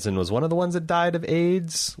Rock Hudson was one of the ones that died of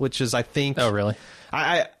AIDS, which is, I think... Oh, really?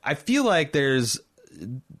 I feel like there is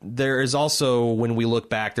also, when we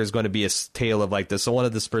look back, there's going to be a tale of like this. So one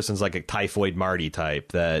of this person's like a Typhoid Marty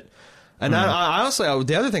type that, and I honestly,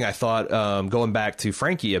 the other thing I thought, going back to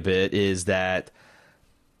Frankie a bit, is that,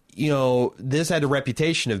 this had a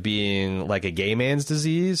reputation of being like a gay man's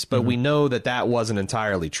disease, but we know that wasn't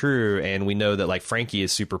entirely true. And we know that like Frankie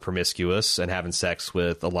is super promiscuous and having sex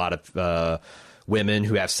with a lot of, women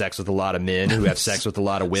who have sex with a lot of men who have sex with a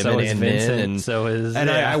lot of women and Vincent, men, and so is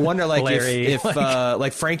I wonder like Larry, if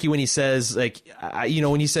like Frankie, when he says like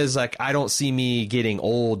when he says like I don't see me getting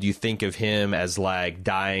old, you think of him as like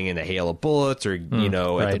dying in a hail of bullets or at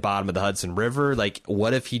the bottom of the Hudson River. Like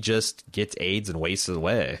what if he just gets AIDS and wastes it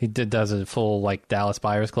away? He does a full like Dallas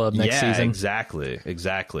Buyers Club next season. Exactly.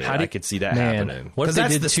 I could see that happening. What if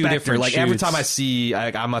they did two different like shoots? Every time I see,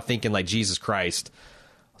 I'm not thinking like Jesus Christ.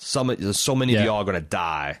 So many of y'all are going to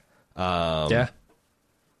die. And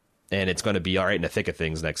it's going to be all right in the thick of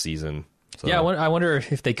things next season. So. Yeah, I wonder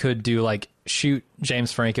if they could do like shoot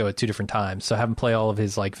James Franco at two different times. So have him play all of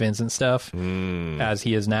his like Vincent stuff as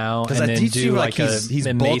he is now, and then do like he's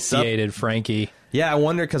emaciated Frankie. Yeah, I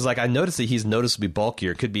wonder because like I noticed that he's noticeably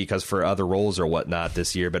bulkier. It could be because for other roles or whatnot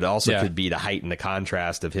this year, but it also could be to heighten the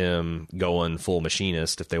contrast of him going full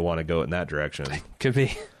machinist if they want to go in that direction. Could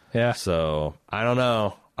be. Yeah. So I don't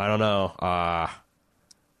know.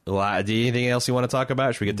 Do anything else you want to talk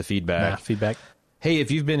about? Should we get the feedback? Feedback. Hey, if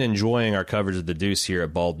you've been enjoying our coverage of the Deuce here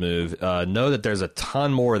at Bald Move, know that there's a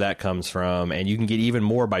ton more that comes from, and you can get even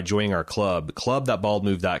more by joining our club,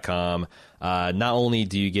 club.baldmove.com. Not only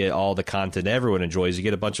do you get all the content everyone enjoys, you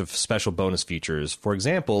get a bunch of special bonus features. For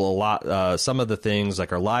example, some of the things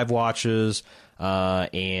like our live watches,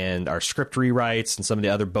 and our script rewrites and some of the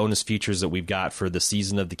other bonus features that we've got for the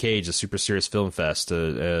season of The Cage, the Super Serious Film Fest,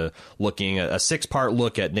 looking a 6-part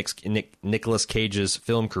look at Nicolas Cage's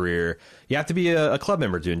film career. You have to be a club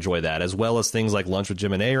member to enjoy that, as well as things like Lunch with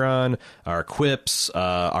Jim and Aaron, our quips,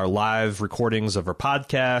 our live recordings of our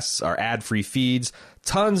podcasts, our ad-free feeds,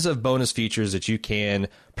 tons of bonus features that you can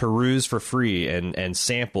peruse for free and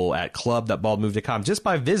sample at club.baldmove.com just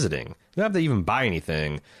by visiting. You don't have to even buy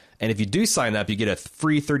anything. And if you do sign up, you get a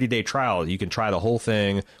free 30-day trial. You can try the whole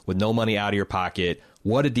thing with no money out of your pocket.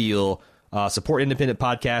 What a deal. Support independent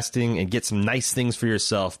podcasting and get some nice things for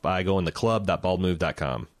yourself by going to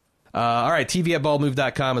club.baldmove.com. All right,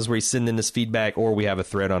 TV@baldmove.com is where you send in this feedback, or we have a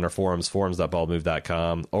thread on our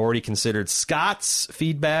forums.baldmove.com. Already considered Scott's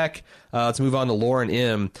feedback. Let's move on to Lauren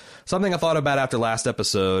M. Something I thought about after last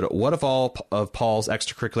episode. What if all of Paul's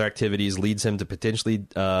extracurricular activities leads him to potentially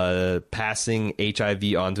passing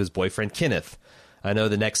HIV on to his boyfriend, Kenneth? I know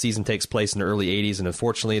the next season takes place in the early 80s, and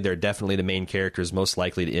unfortunately, they're definitely the main characters most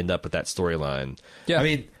likely to end up with that storyline. Yeah. I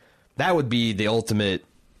mean, that would be the ultimate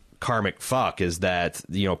karmic fuck, is that,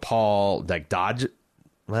 you know, Paul, like, dodge...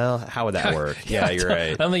 Well, how would that work? Yeah, you're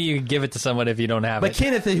right. I don't think you could give it to someone if you don't have But it.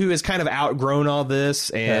 Kenneth, who has kind of outgrown all this,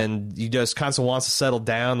 and you just constantly wants to settle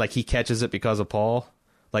down, like, he catches it because of Paul.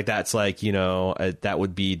 Like, that's like, you know, that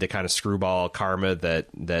would be the kind of screwball karma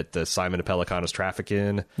that Simon the Pelican is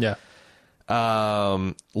trafficking. Yeah.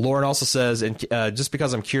 Lauren also says, and just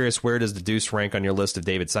because I'm curious, where does The Deuce rank on your list of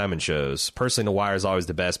David Simon shows? Personally, The Wire is always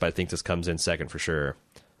the best, but I think this comes in second for sure.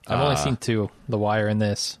 I've only seen 2, The Wire and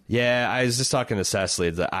this. Yeah, I was just talking to Cecily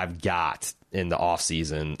that I've got, in the off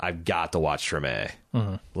season, I've got to watch Treme.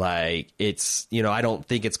 Mm-hmm. Like, it's, you know, I don't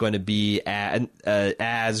think it's going to be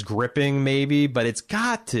as gripping maybe, but it's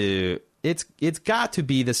got to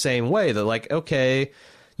be the same way. That, like, okay,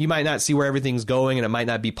 you might not see where everything's going, and it might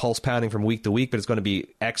not be pulse pounding from week to week, but it's going to be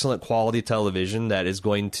excellent quality television that is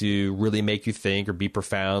going to really make you think or be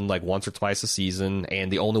profound, like, once or twice a season.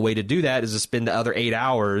 And the only way to do that is to spend the other 8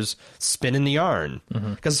 hours spinning the yarn,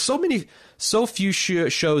 because so few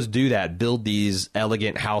shows do that, build these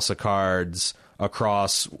elegant house of cards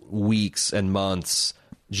across weeks and months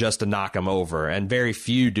just to knock them over, and very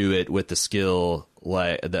few do it with the skill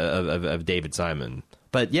of David Simon.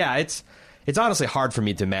 But yeah, it's honestly hard for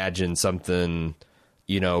me to imagine something,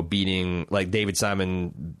 you know, beating, like, David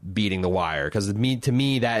Simon beating The Wire, because to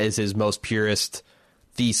me that is his most purest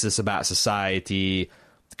thesis about society,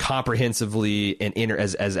 comprehensively and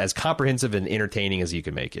as comprehensive and entertaining as you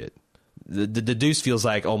can make it. The Deuce feels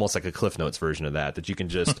like almost like a Cliff Notes version of that you can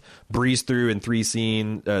just breeze through in 3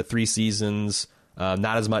 seasons.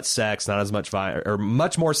 Not as much sex, not as much or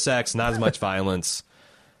much more sex, not as much violence.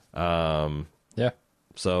 Yeah.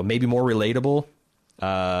 So maybe more relatable.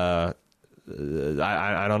 I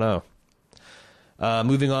don't know.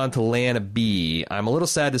 Moving on to Lana B. I'm a little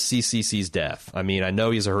sad to see CC's death. I mean, I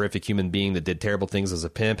know he's a horrific human being that did terrible things as a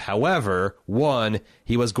pimp. However, one,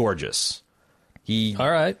 he was gorgeous.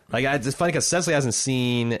 All right. Like, it's funny because Cecily hasn't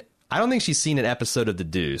seen... I don't think she's seen an episode of The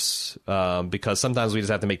Deuce, because sometimes we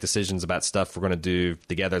just have to make decisions about stuff we're going to do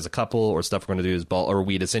together as a couple, or stuff we're going to do as or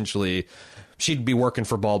we'd essentially... She'd be working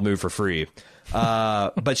for Bald Move for free.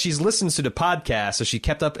 But she's listened to the podcast, so she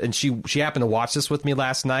kept up, and she happened to watch this with me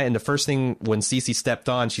last night, and the first thing when Cece stepped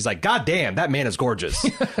on, she's like, God damn, that man is gorgeous.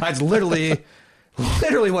 That's literally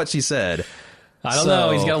what she said. I don't know.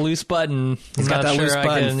 He's got a loose button. He's got that loose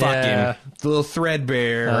button. Yeah. The little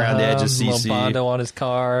threadbare around the edge of CC. Little Bondo on his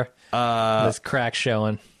car. This crack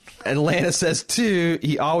showing. Atlanta says too,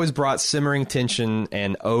 he always brought simmering tension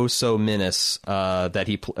and so menacing that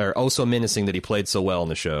he played so well in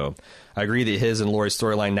the show. I agree that his and Lori's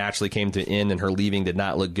storyline naturally came to an end, and her leaving did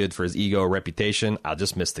not look good for his ego or reputation. I'll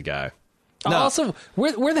just miss the guy. No. Also,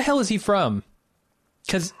 where the hell is he from?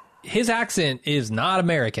 Because his accent is not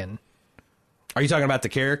American. Are you talking about the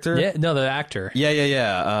character? Yeah, no, the actor.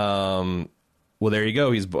 Yeah. Well, there you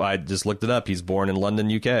go. I just looked it up. He's born in London,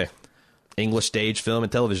 UK. English stage, film,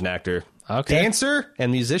 and television actor. Okay. Dancer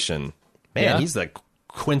and musician. Man, he's the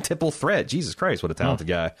quintuple threat. Jesus Christ, what a talented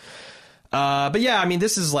guy. But yeah, I mean,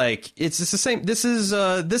 this is like, it's just the same. This is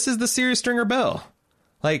the series Stringer Bell.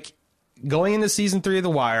 Like, going into season 3 of The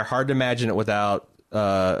Wire, hard to imagine it without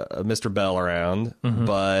Mr. Bell around,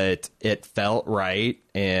 but it felt right,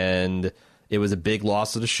 and it was a big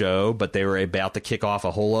loss of the show, but they were about to kick off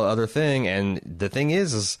a whole other thing. And the thing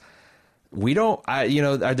is we don't,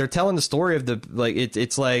 they're telling the story of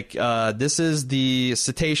it's like, this is the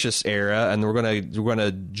Cetaceous era, and we're going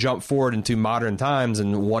to jump forward into modern times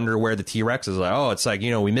and wonder where the T-Rexes are. Oh, it's like,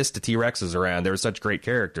 we missed the T-Rexes around. They were such great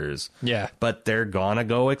characters. Yeah. But they're gonna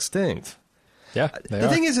go extinct. Yeah. The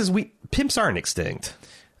thing is pimps aren't extinct.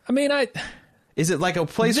 I mean, is it like a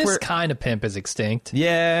place this where kind of pimp is extinct?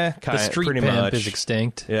 Yeah, the street pretty pimp much is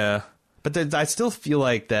extinct. Yeah, but I still feel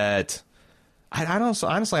like that. I don't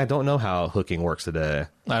honestly. I don't know how hooking works today.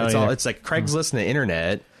 It's like Craigslist and the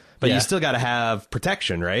internet, but you still got to have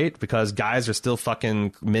protection, right? Because guys are still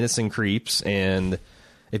fucking menacing creeps, and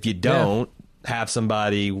if you don't have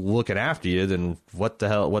somebody looking after you, then what the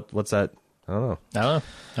hell? What's that? I don't know.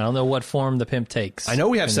 I don't know what form the pimp takes. I know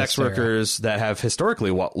we have sex workers that have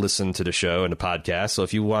historically listened to the show and the podcast. So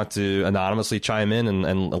if you want to anonymously chime in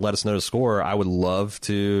and let us know the score, I would love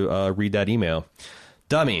to read that email.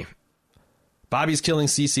 Dummy. Bobby's killing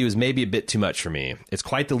Cece was maybe a bit too much for me. It's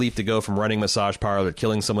quite the leap to go from running a massage parlor to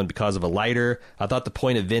killing someone because of a lighter. I thought the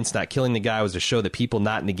point of Vince not killing the guy was to show that people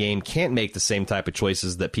not in the game can't make the same type of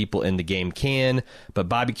choices that people in the game can, but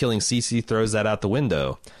Bobby killing Cece throws that out the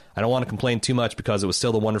window. I don't want to complain too much because it was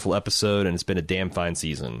still a wonderful episode and it's been a damn fine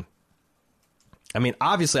season. I mean,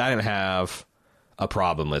 obviously, I didn't have a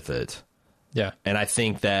problem with it. Yeah. And I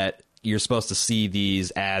think that you're supposed to see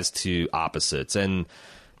these as two opposites. And,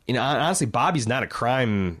 you know, honestly, Bobby's not a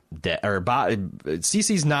crime death, or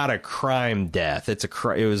Cece's not a crime death. It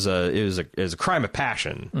was a crime of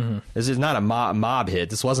passion. Mm-hmm. This is not a mob hit.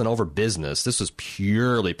 This wasn't over business. This was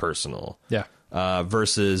purely personal. Yeah.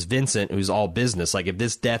 Versus Vincent, who's all business. Like, if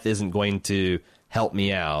this death isn't going to help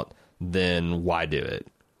me out, then why do it?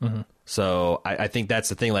 Mm-hmm. So I think that's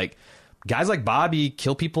the thing. Like, guys like Bobby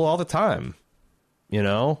kill people all the time. You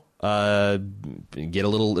know,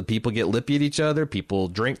 people get lippy at each other. People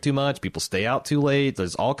drink too much. People stay out too late.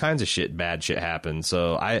 There's all kinds of bad shit happens.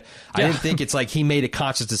 So I didn't think it's like he made a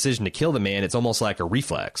conscious decision to kill the man. It's almost like a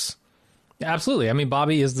reflex. Absolutely. I mean,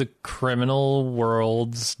 Bobby is the criminal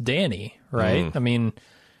world's Danny, right? I mean,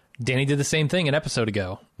 Danny did the same thing an episode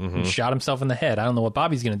ago. He shot himself in the head. I don't know what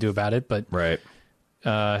Bobby's going to do about it, but right.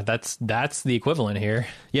 That's the equivalent here.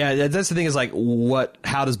 Yeah, that's the thing is like,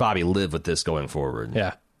 how does Bobby live with this going forward?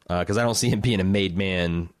 Yeah. Because I don't see him being a made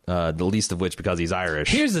man, the least of which because he's Irish.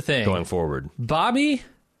 Here's the thing. Going forward. Bobby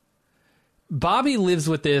lives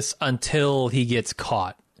with this until he gets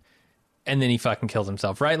caught. And then he fucking kills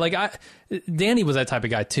himself, right? Like, Danny was that type of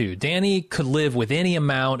guy, too. Danny could live with any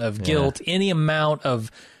amount of guilt, any amount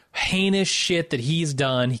of heinous shit that he's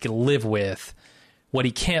done, he could live with. What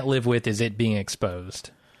he can't live with is it being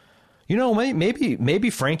exposed. You know, maybe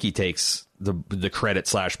Frankie takes the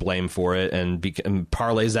credit / blame for it and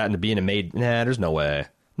parlays that into being a maid. Nah, there's no way.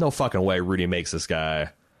 No fucking way Rudy makes this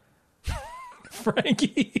guy.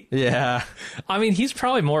 Frankie? Yeah. I mean, he's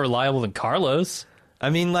probably more reliable than Carlos.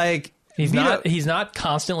 I mean, like... He's not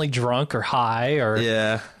constantly drunk or high, or...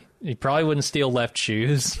 Yeah. He probably wouldn't steal left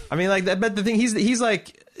shoes. I mean, like, but the thing, he's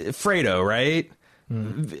like Fredo, right?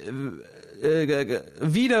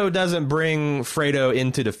 Vito doesn't bring Fredo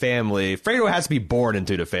into the family. Fredo has to be born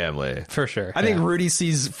into the family. For sure. I think Rudy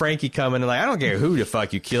sees Frankie coming and like, I don't care who the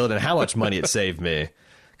fuck you killed and how much money it saved me.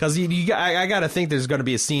 Because I got to think there's going to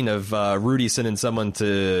be a scene of Rudy sending someone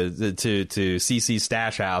to CC's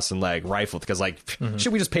stash house and like rifle. Because like,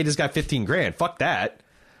 should we just pay this guy $15,000? Fuck that.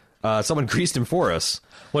 Someone greased him for us.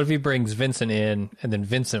 What if he brings Vincent in and then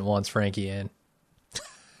Vincent wants Frankie in?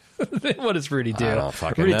 What does Rudy do? I don't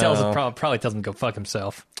fucking Rudy know. probably tells him to go fuck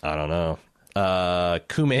himself. I don't know.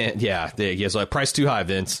 Kuman, yeah, so price too high,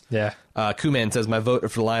 Vince. Yeah. Kuman says, my vote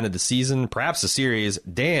for the line of the season, perhaps the series.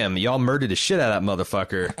 Damn, y'all murdered the shit out of that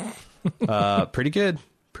motherfucker. Pretty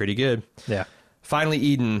good. Yeah. Finally,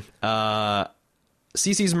 Eden.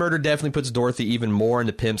 Cece's murder definitely puts Dorothy even more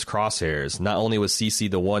into Pimp's crosshairs. Not only was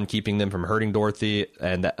Cece the one keeping them from hurting Dorothy,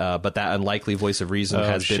 but that unlikely voice of reason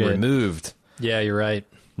has been removed. Yeah, you're right.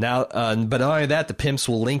 Now, but not only that, the Pimps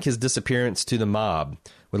will link his disappearance to the mob.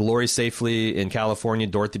 With Lori safely in California,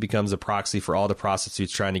 Dorothy becomes a proxy for all the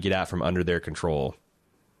prostitutes trying to get out from under their control.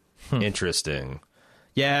 Interesting.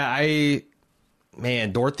 Yeah,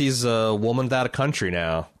 Dorothy's a woman without a country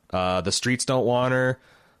now. The streets don't want her.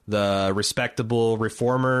 The respectable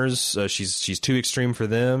reformers, she's too extreme for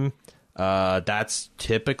them. That's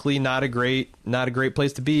typically not a great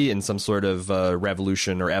place to be in some sort of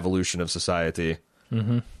revolution or evolution of society.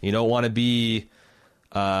 Mm-hmm. You don't want to be,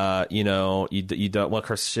 you don't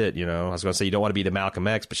want shit. You know, I was going to say you don't want to be the Malcolm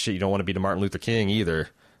X, but shit, you don't want to be the Martin Luther King either.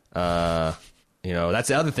 That's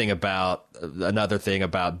the other thing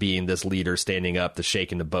about being this leader, standing up, the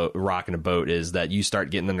shaking the boat, rocking the boat, is that you start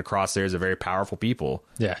getting in the crosshairs of very powerful people.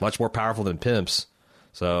 Yeah, much more powerful than pimps.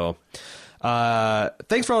 So.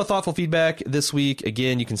 Thanks for all the thoughtful feedback this week.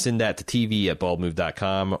 Again, you can send that to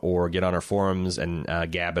tv@baldmove.com or get on our forums and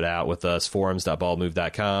gab it out with us,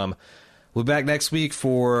 forums.baldmove.com. We'll be back next week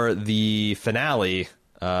for the finale.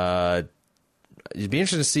 It'd be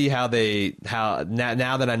interesting to see how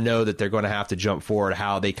now that I know that they're going to have to jump forward,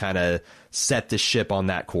 how they kind of set the ship on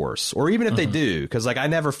that course, or even if they do, because like I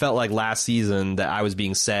never felt like last season that I was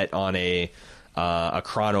being set on a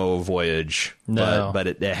chrono voyage. No. But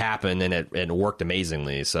it happened and it worked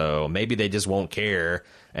amazingly. So maybe they just won't care,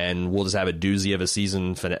 and we'll just have a doozy of a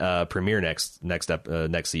season premiere next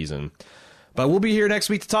season. But we'll be here next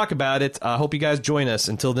week to talk about it. I hope you guys join us.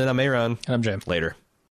 Until then, I'm Aaron. And I'm James. Later.